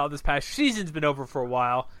to talk about this past season's been over for a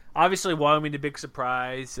while. Obviously, Wyoming, the big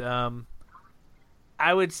surprise.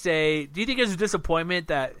 I would say, do you think it's a disappointment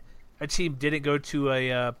that a team didn't go to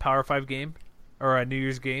a Power 5 game or a New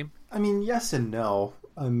Year's game? I mean, yes and no.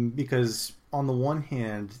 Because on the one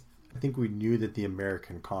hand, I think we knew that the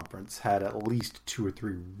American Conference had at least 2 or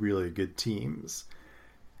 3 really good teams.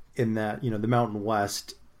 In that, the Mountain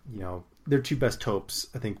West, their 2 best hopes,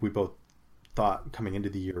 I think we both thought coming into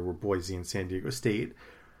the year were Boise and San Diego State.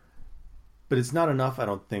 But it's not enough, I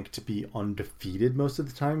don't think, to be undefeated most of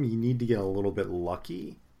the time. You need to get a little bit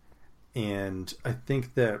lucky. And I don't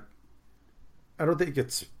think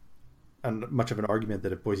it's much of an argument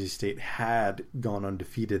that if Boise State had gone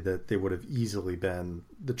undefeated, that they would have easily been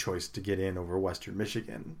the choice to get in over Western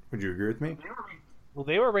Michigan. Would you agree with me? Well,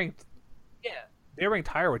 they were ranked. Yeah, they were ranked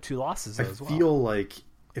higher with 2 losses as well. I feel like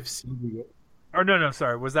if San Diego... Or no,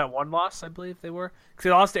 sorry. Was that 1 loss, I believe they were? Because they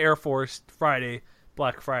lost to Air Force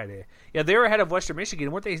Black Friday. Yeah, they were ahead of Western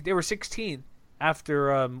Michigan, weren't they? They were 16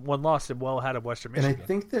 after 1 loss and well ahead of Western Michigan. And I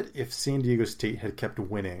think that if San Diego State had kept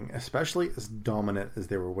winning, especially as dominant as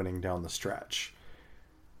they were winning down the stretch,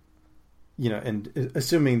 and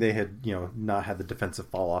assuming they had, not had the defensive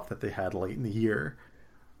fall off that they had late in the year,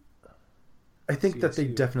 I think that they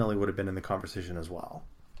definitely would have been in the conversation as well.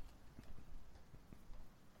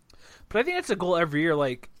 But I think that's a goal every year.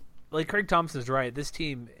 Like Craig Thompson's right. This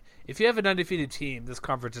team, if you have an undefeated team, this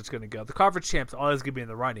conference is going to go. The conference champs always going to be in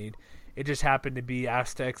the running. It just happened to be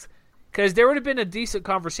Aztecs. Because there would have been a decent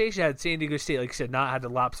conversation had San Diego State, like you said, not had to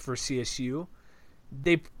lapse for CSU.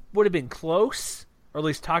 They would have been close, or at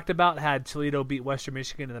least talked about, had Toledo beat Western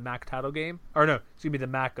Michigan in the MAC title game. Or no, excuse me, the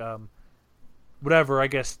MAC, whatever, I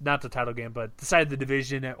guess, not the title game, but decided the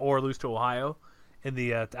division or lose to Ohio. in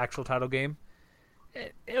the actual title game.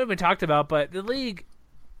 It would have been talked about, but the league,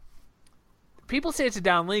 people say it's a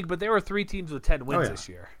down league, but there were 3 teams with 10 wins this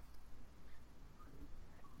year.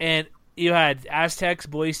 And you had Aztecs,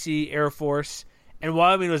 Boise, Air Force, and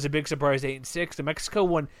Wyoming was a big surprise, 8-6. New Mexico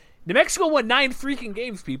won 9 freaking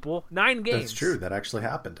games, people. 9 games. That's true. That actually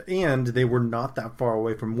happened. And they were not that far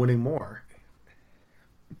away from winning more.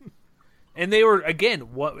 And they were, again,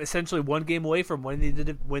 essentially 1 game away from winning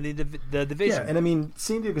the division. Yeah, and I mean,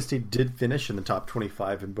 San Diego State did finish in the top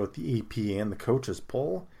 25 in both the AP and the coaches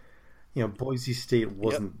poll. You know, Boise State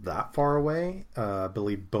wasn't that far away. I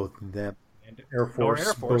believe both them and Air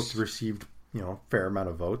Force both received, a fair amount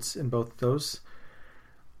of votes in both of those.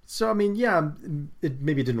 So, I mean, yeah, it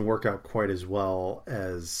maybe didn't work out quite as well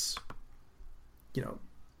as,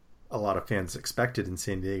 a lot of fans expected in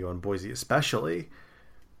San Diego and Boise especially.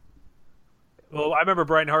 Well, I remember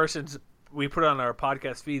Brian Harson's, we put it on our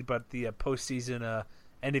podcast feed, but the postseason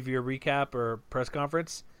end of year recap or press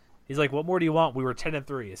conference, he's like, "What more do you want? We were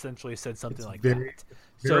 10-3." Essentially, said something like that.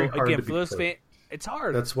 So again, for those fans, it's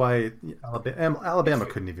hard. That's why Alabama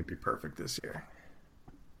couldn't even be perfect this year.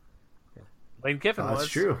 Lane Kiffin was. That's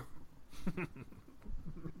true.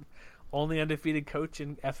 Only undefeated coach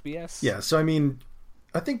in FBS. Yeah, so I mean,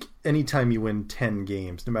 I think anytime you win 10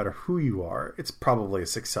 games, no matter who you are, it's probably a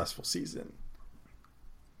successful season.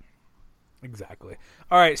 Exactly.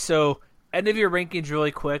 All right, so end of your rankings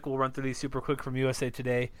really quick. We'll run through these super quick from USA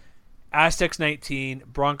Today. Aztecs 19,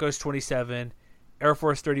 Broncos 27, Air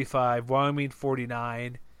Force 35, Wyoming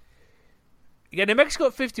 49. You got New Mexico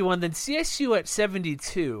at 51, then CSU at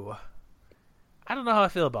 72. I don't know how I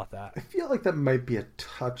feel about that. I feel like that might be a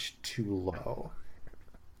touch too low.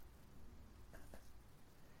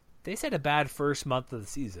 They said a bad first month of the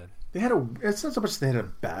season. It's not so much they had a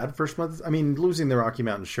bad first month. I mean, losing the Rocky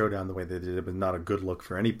Mountain Showdown the way they did it was not a good look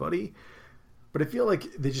for anybody. But I feel like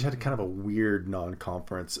they just had kind of a weird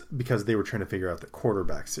non-conference because they were trying to figure out the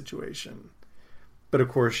quarterback situation. But of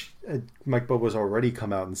course, Mike Bobo's already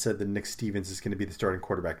come out and said that Nick Stevens is going to be the starting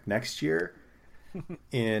quarterback next year.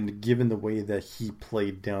 And given the way that he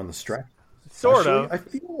played down the stretch, I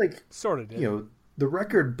feel like the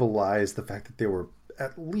record belies the fact that they were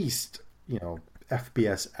at least,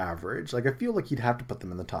 FBS average. Like, I feel like you'd have to put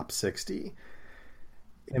them in the top 60.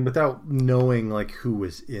 And without knowing, like, who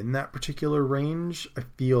was in that particular range, I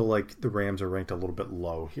feel like the Rams are ranked a little bit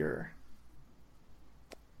low here.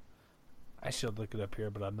 I should look it up here,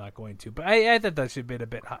 but I'm not going to. But I thought that should have been a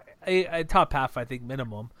bit high. A top half, I think,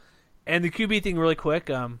 minimum. And the QB thing really quick.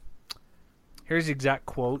 Here's the exact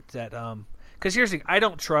quote that because here's the thing, I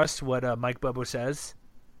don't trust what Mike Bobo says.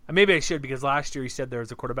 Maybe I should because last year he said there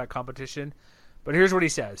was a quarterback competition. But here's what he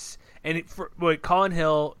says. And Colin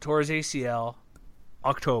Hill tore his ACL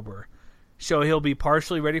October. So he'll be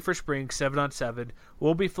partially ready for spring, 7-on-7.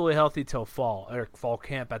 Will be fully healthy till fall, or fall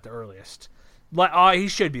camp at the earliest. He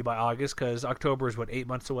should be by August because October is, 8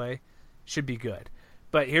 months away? Should be good.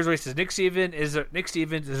 But here's what he says. Nick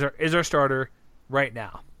Stevens is our starter right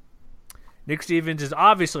now. Nick Stevens is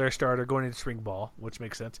obviously our starter going into spring ball, which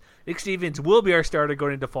makes sense. Nick Stevens will be our starter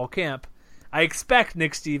going into fall camp. I expect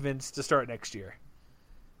Nick Stevens to start next year.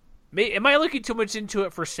 Am I looking too much into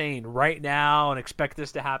it for saying right now and expect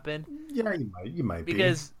this to happen? Yeah, you might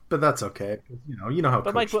be. But that's okay. You know how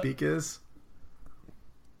coach speak is.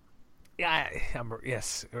 Yeah,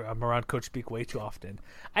 I'm around coach speak way too often.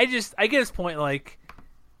 I get his point. Like,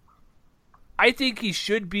 I think he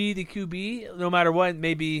should be the QB no matter what.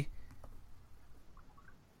 Maybe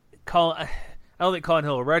I don't think Colin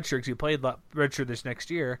Hill will redshirt because he played redshirt this next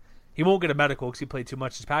year. He won't get a medical because he played too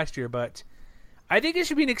much this past year. But I think it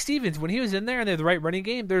should be Nick Stevens when he was in there and they had the right running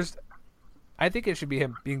game. I think it should be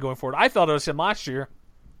him being going forward. I felt it was him last year.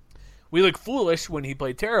 We looked foolish when he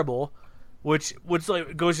played terrible, which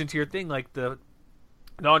like goes into your thing. Like the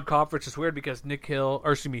non-conference is weird because Nick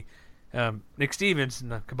Stevens,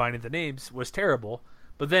 combining the names, was terrible.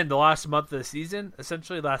 But then the last month of the season,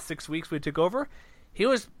 essentially the last 6 weeks we took over, he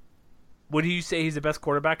was. Would you say he's the best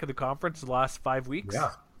quarterback of the conference the last 5 weeks?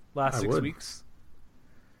 Yeah. Last 6 weeks.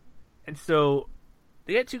 And so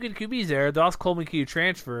they got 2 good QBs there. They also Coleman Q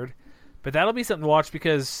transferred. But that'll be something to watch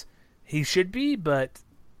because he should be, but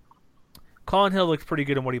Colin Hill looks pretty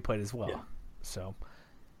good in what he played as well. Yeah. So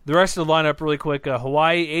the rest of the lineup really quick.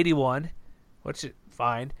 Hawaii 81, which is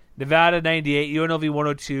fine. Nevada 98, UNLV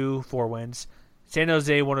 102, 4 wins. San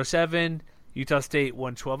Jose 107, Utah State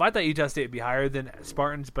 112. I thought Utah State would be higher than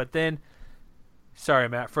Spartans, but then, sorry,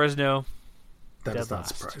 Matt, Fresno. That does not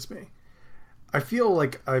surprise me. I feel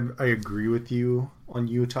like I agree with you on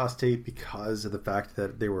Utah State because of the fact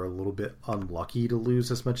that they were a little bit unlucky to lose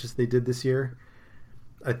as much as they did this year.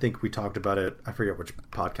 I think we talked about it. I forget which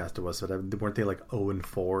podcast it was, but weren't they like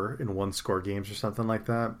 0-4 in one-score games or something like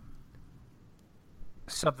that?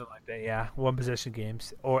 Something like that, yeah. One possession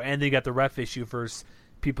games, and they got the ref issue for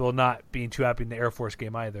people not being too happy in the Air Force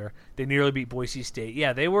game either. They nearly beat Boise State.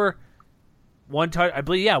 Yeah, they were one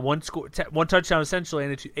touchdown essentially,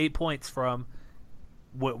 and 8 points from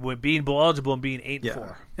being bowl eligible and being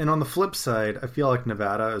 8-4. And on the flip side, I feel like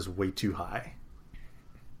Nevada is way too high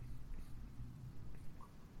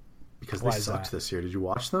because they sucked this year. Did you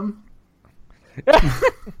watch them?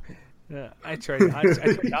 Yeah, I tried not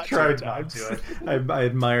to. I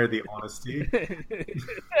admire the honesty.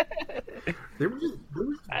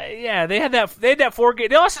 They had that 4 game.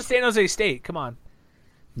 They lost to San Jose State. Come on.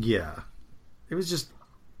 Yeah, it was just.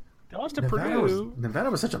 They lost to Purdue. Nevada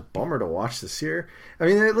was such a bummer to watch this year. I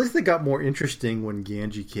mean, at least they got more interesting when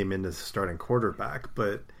Ganji came in as starting quarterback.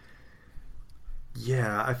 But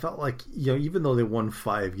yeah, I felt like even though they won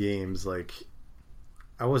 5 games, like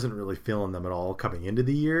I wasn't really feeling them at all coming into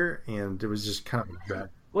the year, and it was just kind of bad.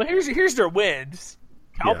 Well, here's their wins.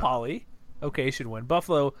 Cal Poly, should win.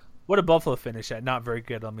 Buffalo. What did Buffalo finish at? Not very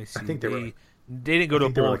good. Let me see. I think they didn't go to a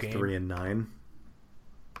bowl game. 3-9.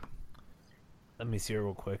 Let me see here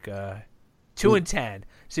real quick. 2-10.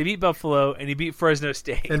 So he beat Buffalo and he beat Fresno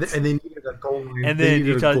State. And they needed a goal line. And then they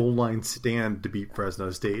needed a goal line stand to beat Fresno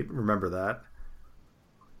State. Remember that?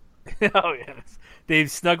 Oh yes, they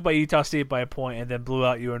snuck by Utah State by a point and then blew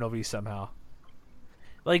out UNLV somehow.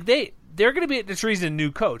 Like they're going to be this reason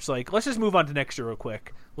new coach. Like let's just move on to next year real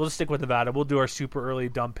quick. We'll just stick with Nevada. We'll do our super early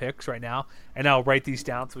dumb picks right now, and I'll write these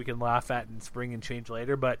down so we can laugh at in spring and change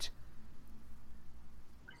later. But.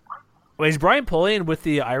 Wait, is Brian Polian with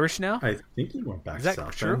the Irish now? I think he went back to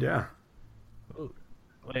South true? Bend, yeah. Ooh.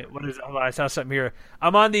 Wait, what is it? I saw something here.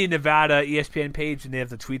 I'm on the Nevada ESPN page, and they have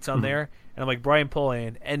the tweets on there. And I'm like, Brian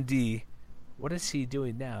Polian, ND. What is he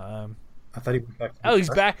doing now? I thought he went back to he's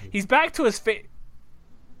back. He's back to his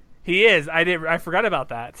He is. I forgot about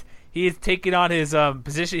that. He is taking on his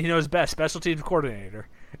position he knows best, special teams coordinator.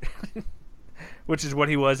 Which is what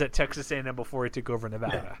he was at Texas A&M before he took over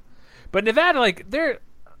Nevada. Yeah. But Nevada, they're...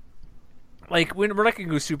 we're not going to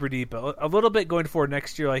go super deep, but a little bit going forward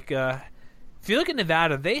next year. If you look at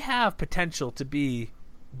Nevada, they have potential to be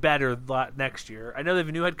better next year. I know they have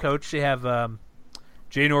a new head coach. They have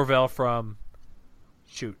Jay Norvell from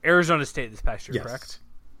Arizona State this past year, yes. Correct?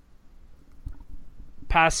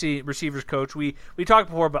 Passing receivers coach. We talked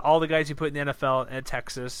before about all the guys he put in the NFL at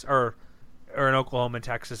Texas or in Oklahoma and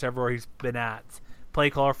Texas, everywhere he's been at. Play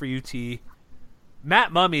caller for UT.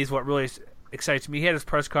 Matt Mumme is what really excites me. He had his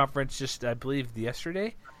press conference just, I believe,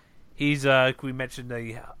 yesterday. He's, we mentioned,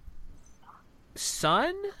 the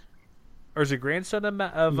son? Or is it grandson of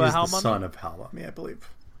Hal Mumme? He's the son of Hal Mumme, I believe.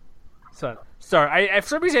 Son. Sorry, for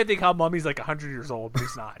some reason I think Hal Mumme's 100 years old, but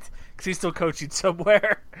he's not. Because he's still coaching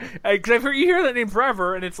somewhere. Because I've heard you hear that name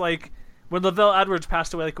forever, and it's like, when Lavelle Edwards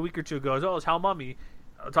passed away a week or two ago, it's Hal Mumme.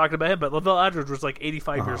 I'm talking about him, but Lavelle Edwards was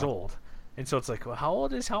 85 years old. And so it's well, how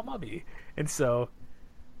old is Hal Mumme? And so...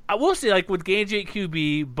 I will say, with Ganji at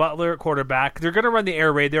QB, Butler at quarterback, they're going to run the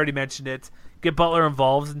air raid. They already mentioned it. Get Butler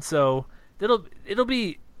involved, and so it'll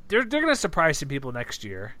be they're going to surprise some people next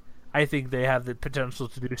year. I think they have the potential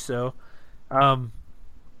to do so.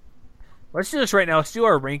 Let's do this right now. Let's do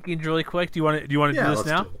our rankings really quick. Do you want to do this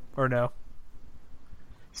now or no?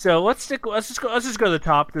 So let's just go to the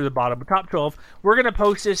top through the bottom. The top 12. We're going to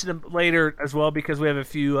post this later as well because we have a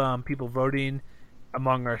few people voting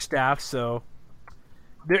among our staff. So.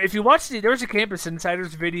 If you watch there was a Campus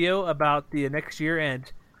Insiders video about the next year, and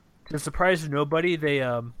to the surprise of nobody, they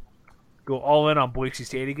go all in on Boise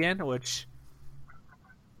State again, which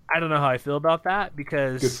I don't know how I feel about that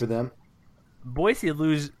because good for them. Boise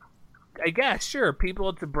lose, I guess. Sure, people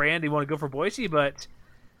at the brand they want to go for Boise, but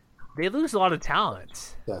they lose a lot of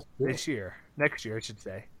talent next year, I should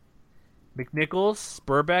say. McNichols,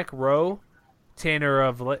 Spurbeck, Rowe,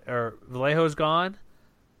 Tanner Vallejo's gone.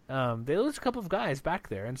 They lose a couple of guys back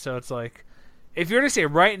there, and so it's if you're to say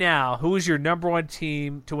right now, who is your number one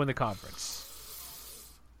team to win the conference?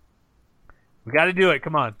 We got to do it.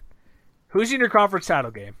 Come on. Who's in your conference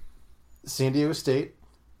title game? San Diego State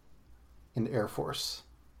and Air Force.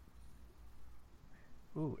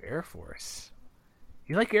 Ooh, Air Force.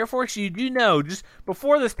 You like Air Force? You do know, just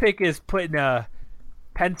before this pick is put in a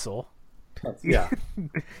pencil, yeah.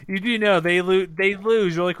 You do know they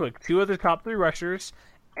lose really quick. 2 of the top 3 rushers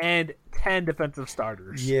and 10 defensive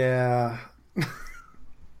starters. Yeah. I'm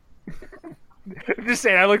just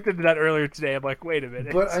saying, I looked into that earlier today. I'm like, wait a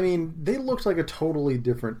minute. But, I mean, they looked like a totally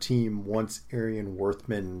different team once Arian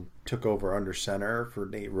Worthman took over under center for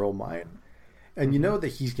Nate Romine. And you know that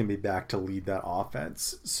he's going to be back to lead that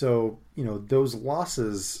offense. So, those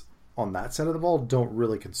losses on that side of the ball don't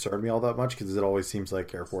really concern me all that much because it always seems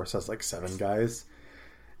like Air Force has like 7 guys.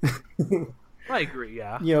 I agree,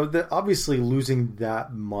 yeah. Obviously losing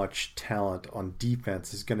that much talent on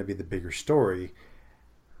defense is going to be the bigger story.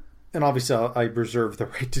 And obviously I reserve the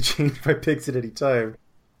right to change my picks at any time.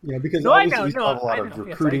 Because obviously we have a lot of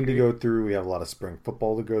recruiting to go through. We have a lot of spring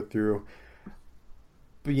football to go through.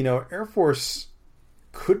 But, Air Force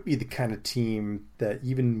could be the kind of team that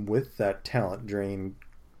even with that talent drain,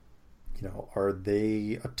 are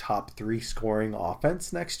they a top 3 scoring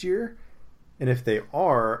offense next year? And if they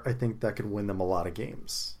are, I think that could win them a lot of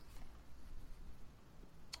games.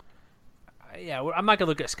 Yeah, I'm not going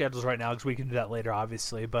to look at schedules right now because we can do that later,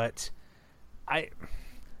 obviously. But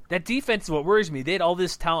that defense is what worries me. They had all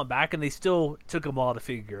this talent back, and they still took them a while to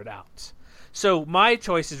figure it out. So my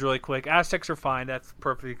choice is really quick. Aztecs are fine. That's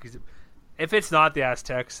perfect. If it's not the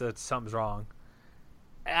Aztecs, something's wrong.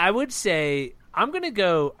 I would say I'm going to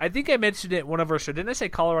go. I think I mentioned it in one of our shows. Didn't I say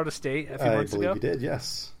Colorado State a few months ago? I believe you did,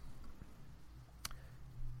 yes.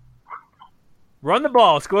 Run the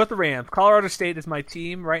ball. Let's go with the Rams. Colorado State is my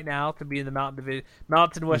team right now to be in the Mountain West.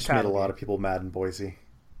 You just made a lot of people mad in Boise.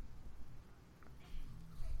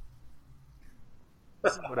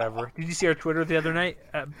 Whatever. Did you see our Twitter the other night?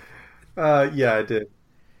 Yeah, I did.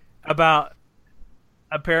 About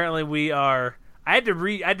apparently we are. I had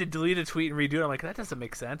to delete a tweet and redo it. I'm like, that doesn't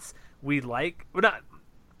make sense. We're not.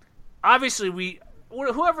 Obviously,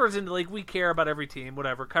 whoever's in the league, we care about every team.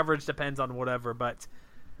 Whatever coverage depends on whatever, but.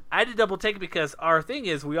 I had to double take it because our thing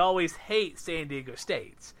is we always hate San Diego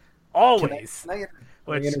State. Always.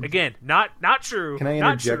 Which, again, not true. Can I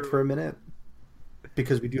interject for a minute?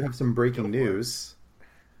 Because we do have some breaking news.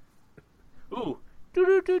 Ooh.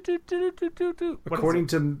 According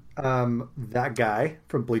to that guy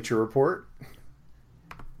from Bleacher Report,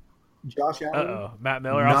 Josh Allen Matt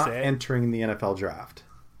Miller, not entering the NFL draft.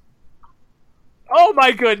 Oh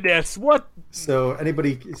my goodness! What? So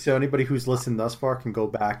anybody who's listened thus far can go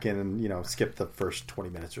back and skip the first 20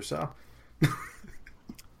 minutes or so.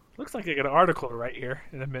 Looks like I got an article right here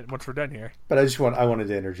in a minute once we're done here. But I wanted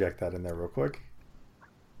to interject that in there real quick.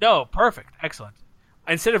 No, perfect, excellent.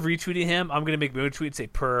 Instead of retweeting him, I'm gonna make Moon tweet and say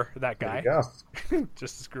 "per that guy," there you go.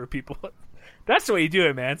 Just to screw people. That's the way you do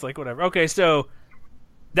it, man. It's like whatever. Okay, so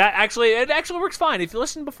that actually works fine. If you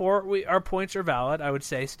listened before, our points are valid. I would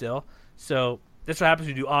say still. So. That's what happens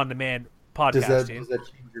when you do on-demand podcasting. Does that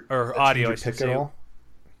change your audio pick at all?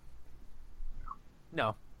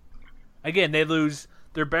 No. Again, they lose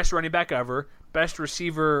their best running back ever, best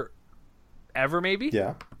receiver ever, maybe?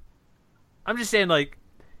 Yeah. I'm just saying, like,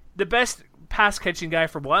 the best pass-catching guy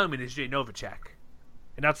from Wyoming is Jay Novacek.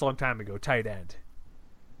 And that's a long time ago, tight end.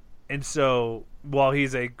 And so, while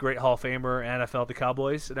he's a great Hall of Famer, NFL, the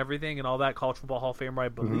Cowboys, and everything, and all that, college football Hall of Famer, I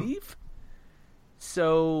believe. Mm-hmm.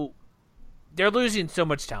 So... they're losing so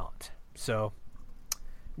much talent. So,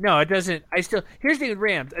 no, it doesn't. Here's the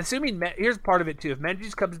Rams. Assuming, here's part of it too. If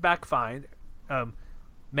Menzies comes back, fine.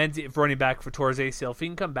 Menzies, running back for Torres ACL, if he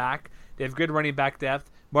can come back, they have good running back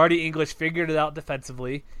depth. Marty English figured it out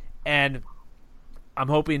defensively. And I'm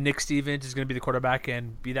hoping Nick Stevens is going to be the quarterback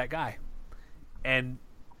and be that guy. And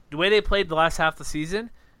the way they played the last half of the season,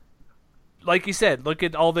 like you said, look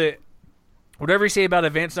at all the, whatever you say about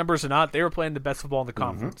advanced numbers or not, they were playing the best football in the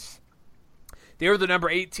conference. Mm-hmm. They were the number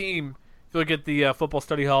 8 team. If you look at the Football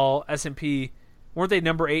Study Hall, S&P, weren't they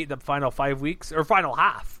number 8 in the final 5 weeks? Or final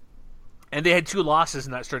half. And they had 2 losses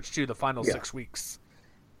in that stretch, too, the final 6 weeks.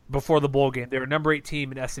 Before the bowl game. They were number 8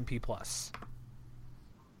 team in S&P+.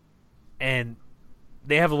 And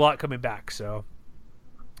they have a lot coming back, so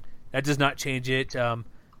that does not change it.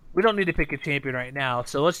 We don't need to pick a champion right now,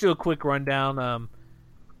 so let's do a quick rundown of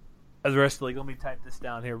the rest of the league. Let me type this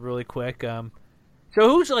down here really quick. So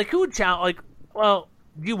who would challenge, well,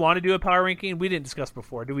 do you want to do a power ranking? We didn't discuss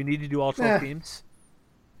before. Do we need to do all 12 teams?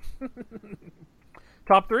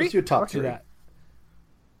 Top 3? Let's do top 3. That.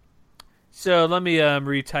 So let me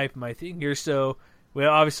retype my thing here. So,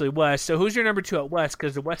 well, obviously West. So who's your number 2 at West?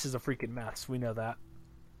 Because the West is a freaking mess. We know that.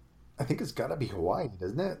 I think it's got to be Hawaii,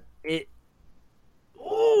 doesn't it?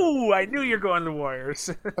 Ooh, I knew you're going to Warriors.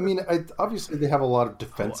 I mean, obviously they have a lot of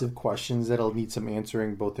defensive questions that'll need some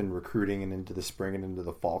answering both in recruiting and into the spring and into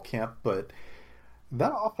the fall camp, but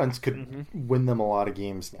that offense could win them a lot of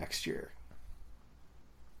games next year.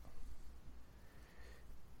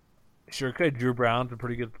 Sure could. Drew Brown's a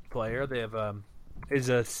pretty good player. They have is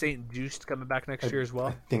St. Just coming back next year as well?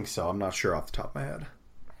 I think so. I'm not sure off the top of my head.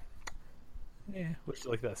 Yeah, we'll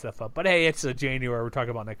still look that stuff up. But hey, it's January. We're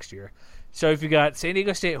talking about next year. So if you got San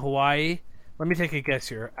Diego State, Hawaii, Let me take a guess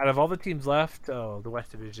here. Out of all the teams left, the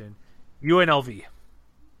West Division, UNLV.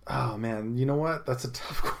 Oh man, you know what? That's a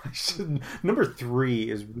tough question. Number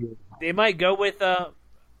 3 is really... They might go with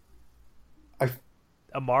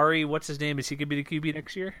Amari. What's his name? Is he gonna be the QB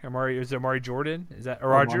next year? Is it Amari Jordan? Is that or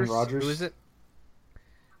Rogers? Rogers. Who is it?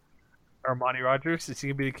 Armani Rogers. Is he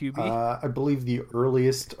gonna be the QB? I believe the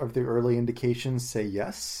earliest of the early indications say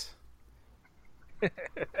yes.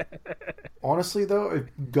 Honestly, though,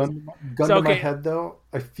 gun to my head, though,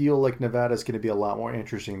 I feel like Nevada's going to be a lot more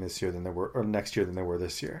interesting this year than they were, or next year than they were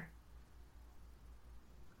this year.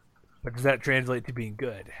 But does that translate to being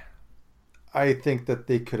good? I think that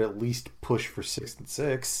they could at least push for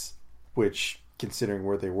 6-6, which, considering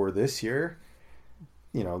where they were this year,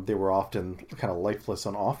 they were often kind of lifeless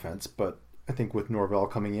on offense. But I think with Norvell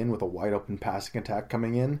coming in, with a wide open passing attack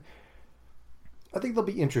coming in, I think they'll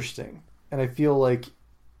be interesting. And I feel like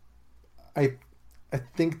I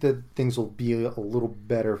think that things will be a little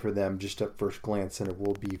better for them just at first glance than it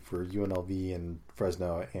will be for UNLV and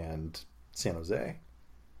Fresno and San Jose.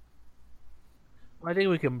 I think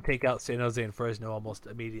we can take out San Jose and Fresno almost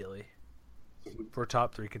immediately for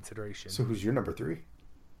top 3 consideration. So who's your number 3?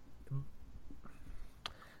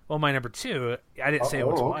 Well, my number 2, I didn't say it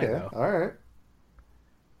was Hawaii, though. All right.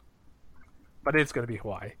 But it's going to be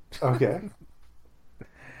Hawaii. Okay.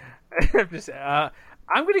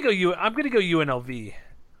 I'm gonna go UNLV.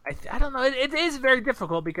 I don't know. It is very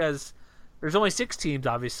difficult because there's only 6 teams.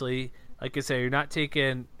 Obviously, like I say, you're not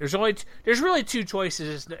taking. There's really 2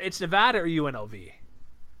 choices. It's Nevada or UNLV.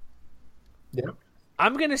 Yeah.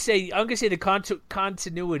 I'm gonna say the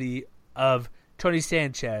continuity of Tony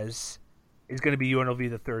Sanchez is gonna be UNLV,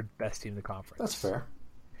 the 3rd best team in the conference. That's fair.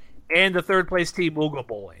 And the 3rd place team will go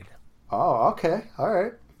bowling. Oh, okay. All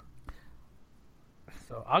right.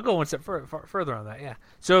 So I'll go one step further on that, yeah.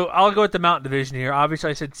 So I'll go with the Mountain Division here. Obviously,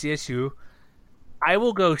 I said CSU. I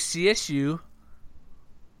will go CSU.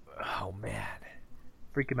 Oh, man.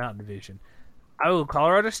 Freaking Mountain Division. I will go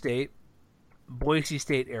Colorado State, Boise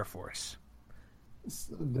State, Air Force.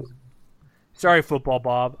 Sorry, Football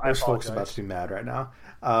Bob. There's folks about to be mad right now.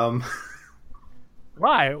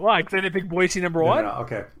 Why? Because I didn't pick Boise number 1? No,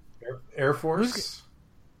 okay. Air Force?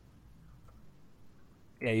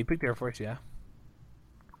 Yeah, you picked Air Force, yeah.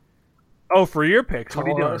 Oh, for your picks, what are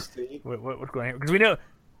you doing? State. What's going on? Because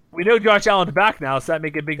we know Josh Allen's back now, so that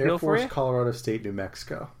make a big deal for you? Air Force, Colorado State, New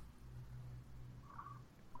Mexico.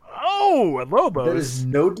 Oh, Lobos. That is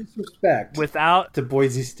no disrespect to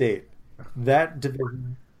Boise State. That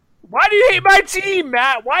division. Why do you hate my team,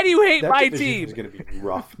 Matt? Why do you hate my team? It's going to be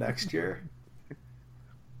rough next year.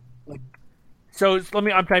 So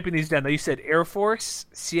I'm typing these down. Now you said Air Force,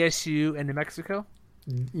 CSU, and New Mexico.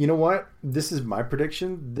 You know what? This is my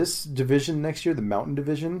prediction. This division next year, the Mountain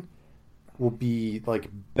Division, will be like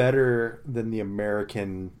better than the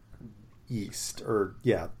American East,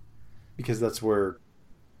 because that's where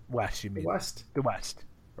West. You mean West? The West,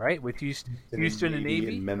 right? With Houston and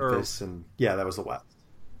Navy, and Memphis, that was the West.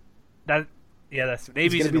 That's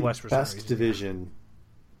Navy's in the West. It's best division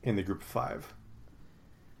in the Group of 5,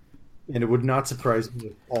 and it would not surprise me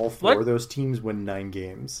if all 4 of those teams win 9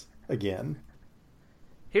 games again.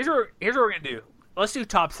 Here's what we're gonna do. Let's do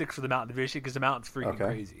top 6 for the Mountain Division because the Mountain's freaking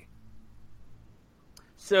crazy.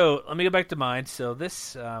 So let me go back to mine. So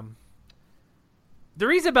this, the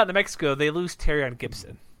reason about New Mexico, they lose Terrion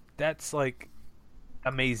Gibson. That's like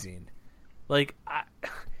amazing. Like,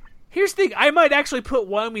 here's the thing: I might actually put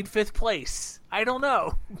Wyoming 5th place. I don't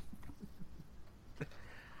know.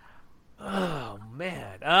 Oh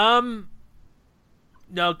man.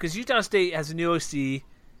 No, because Utah State has a new OC.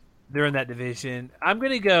 They're in that division. I'm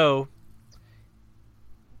going to go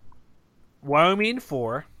Wyoming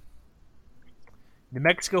 4, New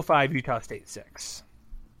Mexico 5, Utah State 6.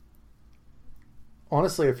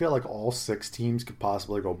 Honestly, I feel like all 6 teams could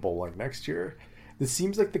possibly go bowling next year. This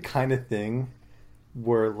seems like the kind of thing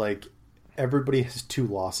where like everybody has 2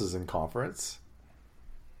 losses in conference.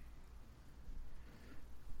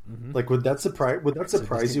 Mm-hmm. Like, would that surprise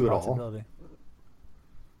you at all?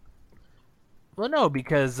 Well, no,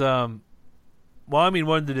 because Wyoming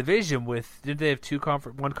won the division with. Did they have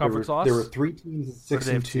one conference loss? There were 3 teams at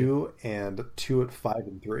 6-2 and 2 at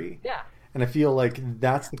 5-3. Yeah, and I feel like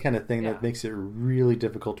that's the kind of thing that makes it really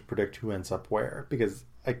difficult to predict who ends up where, because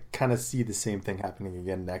I kind of see the same thing happening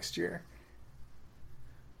again next year.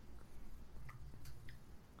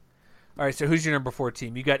 All right, so who's your number 4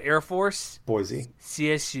 team? You got Air Force, Boise,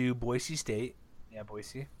 CSU, Boise State. Yeah,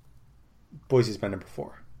 Boise. Boise's my number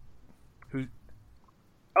 4. Who?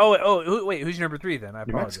 Oh, wait. Who's your number 3 then? I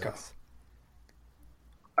apologize. New Mexico.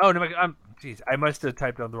 Oh, New Mexico. Jeez, I must have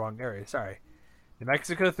typed on the wrong area. Sorry. New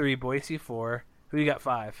Mexico 3, Boise 4. Who you got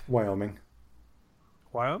 5? Wyoming.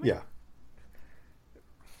 Wyoming? Yeah.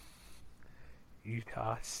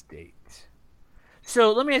 Utah State.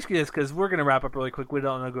 So let me ask you this, because we're going to wrap up really quick. We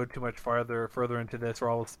don't want to go too much further into this. We're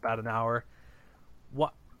almost about an hour.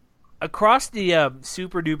 What across the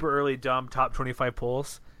super duper early dumb top 25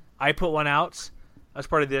 polls, I put one out as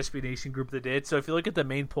part of the SB Nation group that did. So if you look at the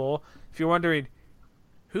main poll, if you're wondering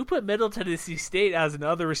who put Middle Tennessee State as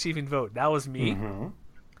another receiving vote, that was me.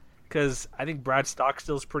 Because I think Brad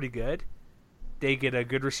Stockstill's pretty good. They get a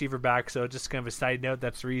good receiver back, so just kind of a side note,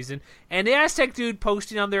 that's the reason. And the Aztec dude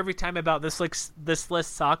posting on there every time about this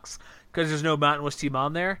list sucks because there's no Mountain West team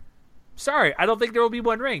on there. Sorry, I don't think there will be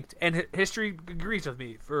one ranked. And history agrees with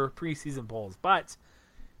me for preseason polls. But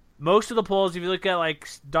most of the polls, if you look at like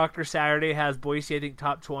Dr. Saturday has Boise, I think,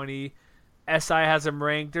 top 20. SI has them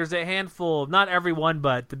ranked. There's a handful, not everyone,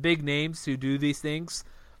 but the big names who do these things.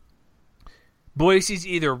 Boise's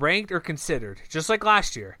either ranked or considered, just like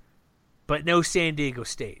last year. But no San Diego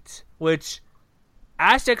State, which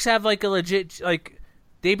Aztecs have like a legit, like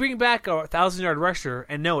they bring back a 1,000-yard rusher,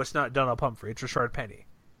 and no, it's not Donald Pumphrey, it's Rashard Penny.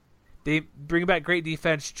 They bring back great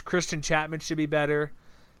defense. Christian Chapman should be better.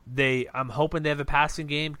 I'm hoping they have a passing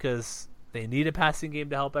game because they need a passing game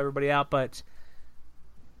to help everybody out. But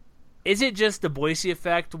is it just the Boise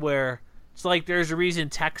effect where it's like there's a reason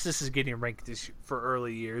Texas is getting ranked for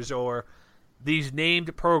early years, or these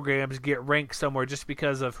named programs get ranked somewhere just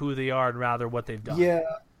because of who they are and rather what they've done. Yeah.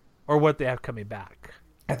 Or what they have coming back.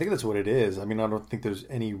 I think that's what it is. I mean, I don't think there's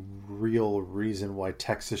any real reason why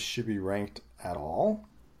Texas should be ranked at all.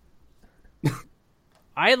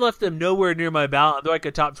 I left them nowhere near my ballot. They're like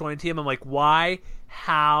a top 20 team. I'm like, why?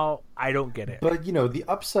 How? I don't get it. But, you know, the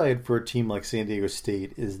upside for a team like San Diego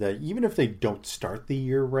State is that even if they don't start the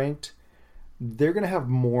year ranked, they're going to have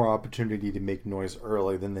more opportunity to make noise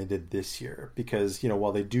early than they did this year. Because, you know,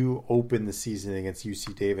 while they do open the season against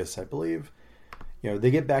UC Davis, I believe, you know,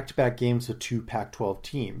 they get back-to-back games with 2 Pac-12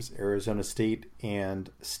 teams, Arizona State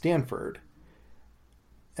and Stanford.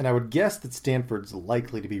 And I would guess that Stanford's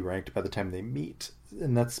likely to be ranked by the time they meet.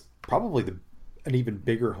 And that's probably an even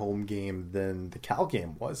bigger home game than the Cal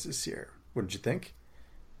game was this year. Wouldn't you think?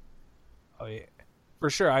 Oh, yeah. For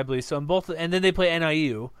sure, I believe so. And then they play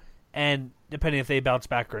NIU. And depending if they bounce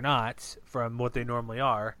back or not from what they normally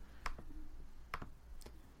are,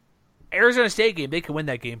 Arizona State game, they could win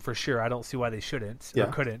that game for sure. I don't see why they shouldn't or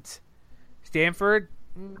couldn't. Stanford,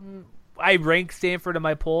 I rank Stanford in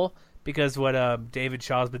my poll because what David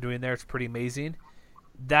Shaw's been doing there is pretty amazing.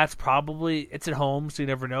 That's probably, it's at home, so you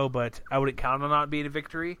never know, but I wouldn't count on not being a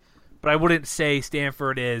victory. But I wouldn't say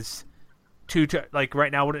Stanford is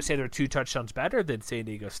right now, I wouldn't say they're 2 touchdowns better than San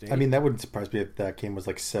Diego State. I mean, that wouldn't surprise me if that game was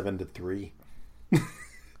like 7-3.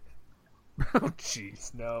 Oh,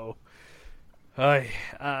 jeez, no.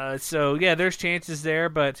 So yeah, there's chances there,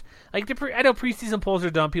 but like I know preseason polls are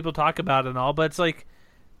dumb. People talk about it and all, but it's like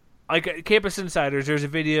Campus Insiders. There's a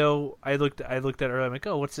video I looked at earlier. I'm like,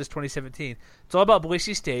 oh, what's this 2017? It's all about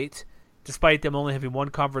Boise State, despite them only having one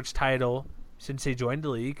conference title since they joined the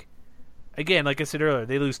league. Again, like I said earlier,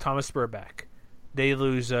 they lose Thomas Spurbeck. They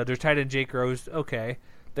lose their tight end Jake Rose. Okay,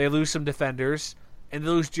 they lose some defenders. And they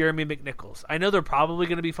lose Jeremy McNichols. I know they're probably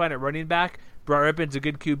going to be fine at running back. Brought Rippon's a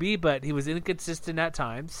good QB, but he was inconsistent at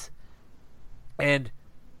times. And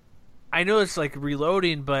I know it's like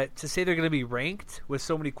reloading, but to say they're going to be ranked with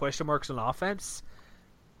so many question marks on offense,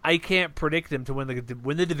 I can't predict them to win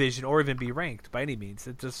the division or even be ranked by any means.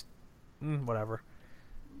 It's just whatever.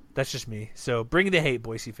 That's just me. So bring the hate,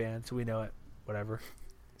 Boise fans. We know it. Whatever.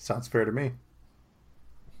 Sounds fair to me.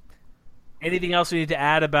 Anything else we need to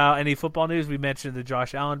add about any football news? We mentioned the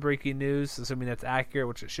Josh Allen breaking news, assuming that's accurate,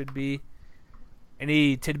 which it should be.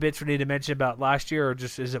 Any tidbits we need to mention about last year, or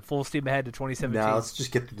just is it full steam ahead to 2017? No, let's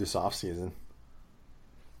just get through this offseason.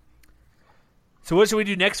 So what should we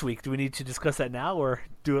do next week? Do we need to discuss that now or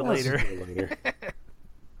do it later? Let's do it later.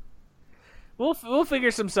 We'll figure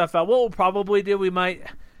some stuff out. What we'll probably do,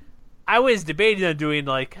 I was debating on doing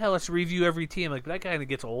let's review every team, but that kind of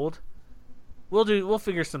gets old. We'll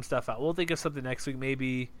figure some stuff out. We'll think of something next week.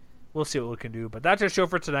 Maybe we'll see what we can do. But that's our show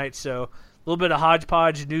for tonight. So a little bit of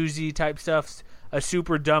hodgepodge, newsy type stuff. A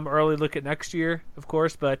super dumb early look at next year, of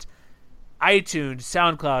course. But iTunes,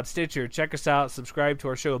 SoundCloud, Stitcher, check us out. Subscribe to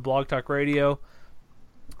our show at Blog Talk Radio.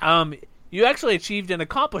 You actually achieved an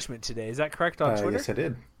accomplishment today. Is that correct on Twitter? Yes, I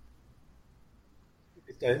did.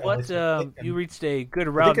 You reached a good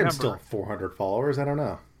round number. I think I'm still 400 followers. I don't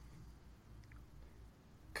know.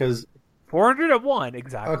 Because 401,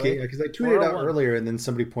 exactly. Okay, because I tweeted out earlier, and then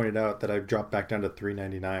somebody pointed out that I've dropped back down to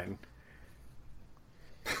 399.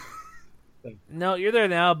 No, you're there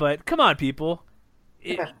now, but come on, people.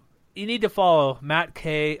 You need to follow Matt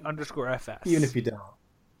K _FS. Even if you don't.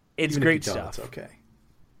 It's Even great if you don't, stuff. It's okay.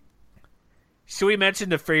 Should we mention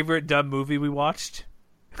the favorite dumb movie we watched?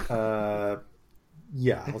 Yeah,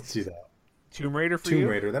 let's do that. Tomb Raider for Tomb you?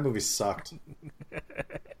 Raider. That movie sucked.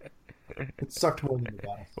 It sucked more than the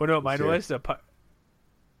guy. Well, no, mine was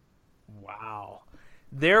wow.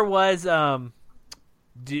 There was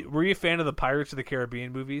were you a fan of the Pirates of the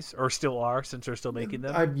Caribbean movies, or still are, since they're still making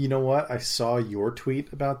them? You know what? I saw your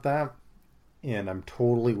tweet about that, and I'm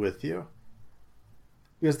totally with you.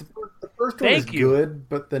 Because the first one is good,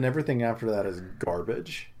 but then everything after that is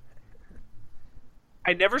garbage.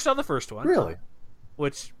 I never saw the first one. Really?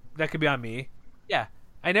 Which, that could be on me. Yeah,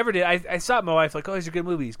 I never did. I saw it, my wife, like, oh, these are good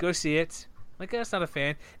movies. Go see it. I'm like, that's not a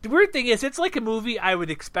fan. The weird thing is, it's like a movie I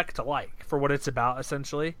would expect to like, for what it's about,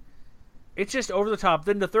 essentially. It's just over the top.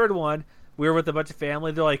 Then the third one, we were with a bunch of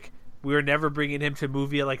family. They're like, we were never bringing him to a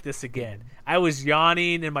movie like this again. I was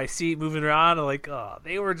yawning in my seat, moving around. I'm like, oh,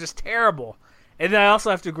 they were just terrible. And then I also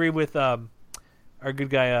have to agree with our good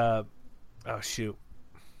guy,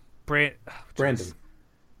 Brandon.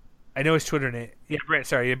 I know his Twitter name.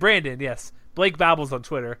 Yeah, Brandon, yes. Blake Babbles on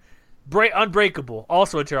Twitter. Unbreakable,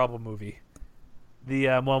 also a terrible movie. The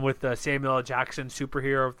one with Samuel L. Jackson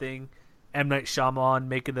superhero thing. M. Night Shyamalan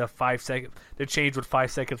making the change with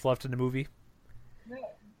 5 seconds left in the movie.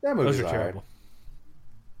 That movie's Those are terrible.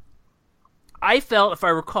 I felt, if I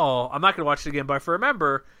recall, I'm not going to watch it again, but if I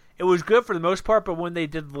remember, it was good for the most part, but when they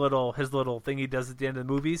did his little thing he does at the end of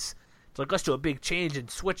the movies, it's like, let's do a big change and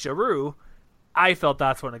switcheroo. I felt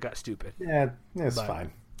that's when it got stupid. Yeah, it's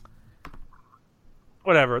fine.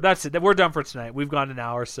 Whatever. That's it. We're done for tonight. We've gone an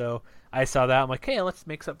hour, so I saw that. I'm like, hey, let's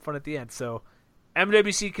make something fun at the end. So,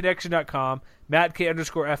 MWCconnection.com, Matt K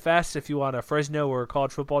 _FS if you want a Fresno or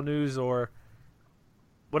college football news, or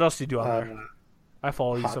what else do you do on there? I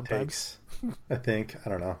follow you sometimes. Takes, I think. I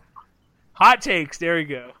don't know. Hot takes. There you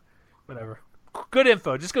go. Whatever. Good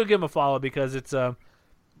info. Just go give him a follow because it's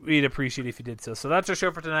we'd appreciate it if you did so. So that's our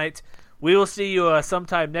show for tonight. We will see you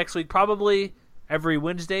sometime next week, probably every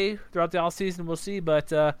Wednesday throughout the off season. We'll see,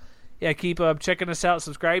 but yeah, keep checking us out,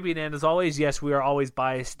 subscribing, and as always, yes, we are always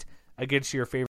biased against your favorite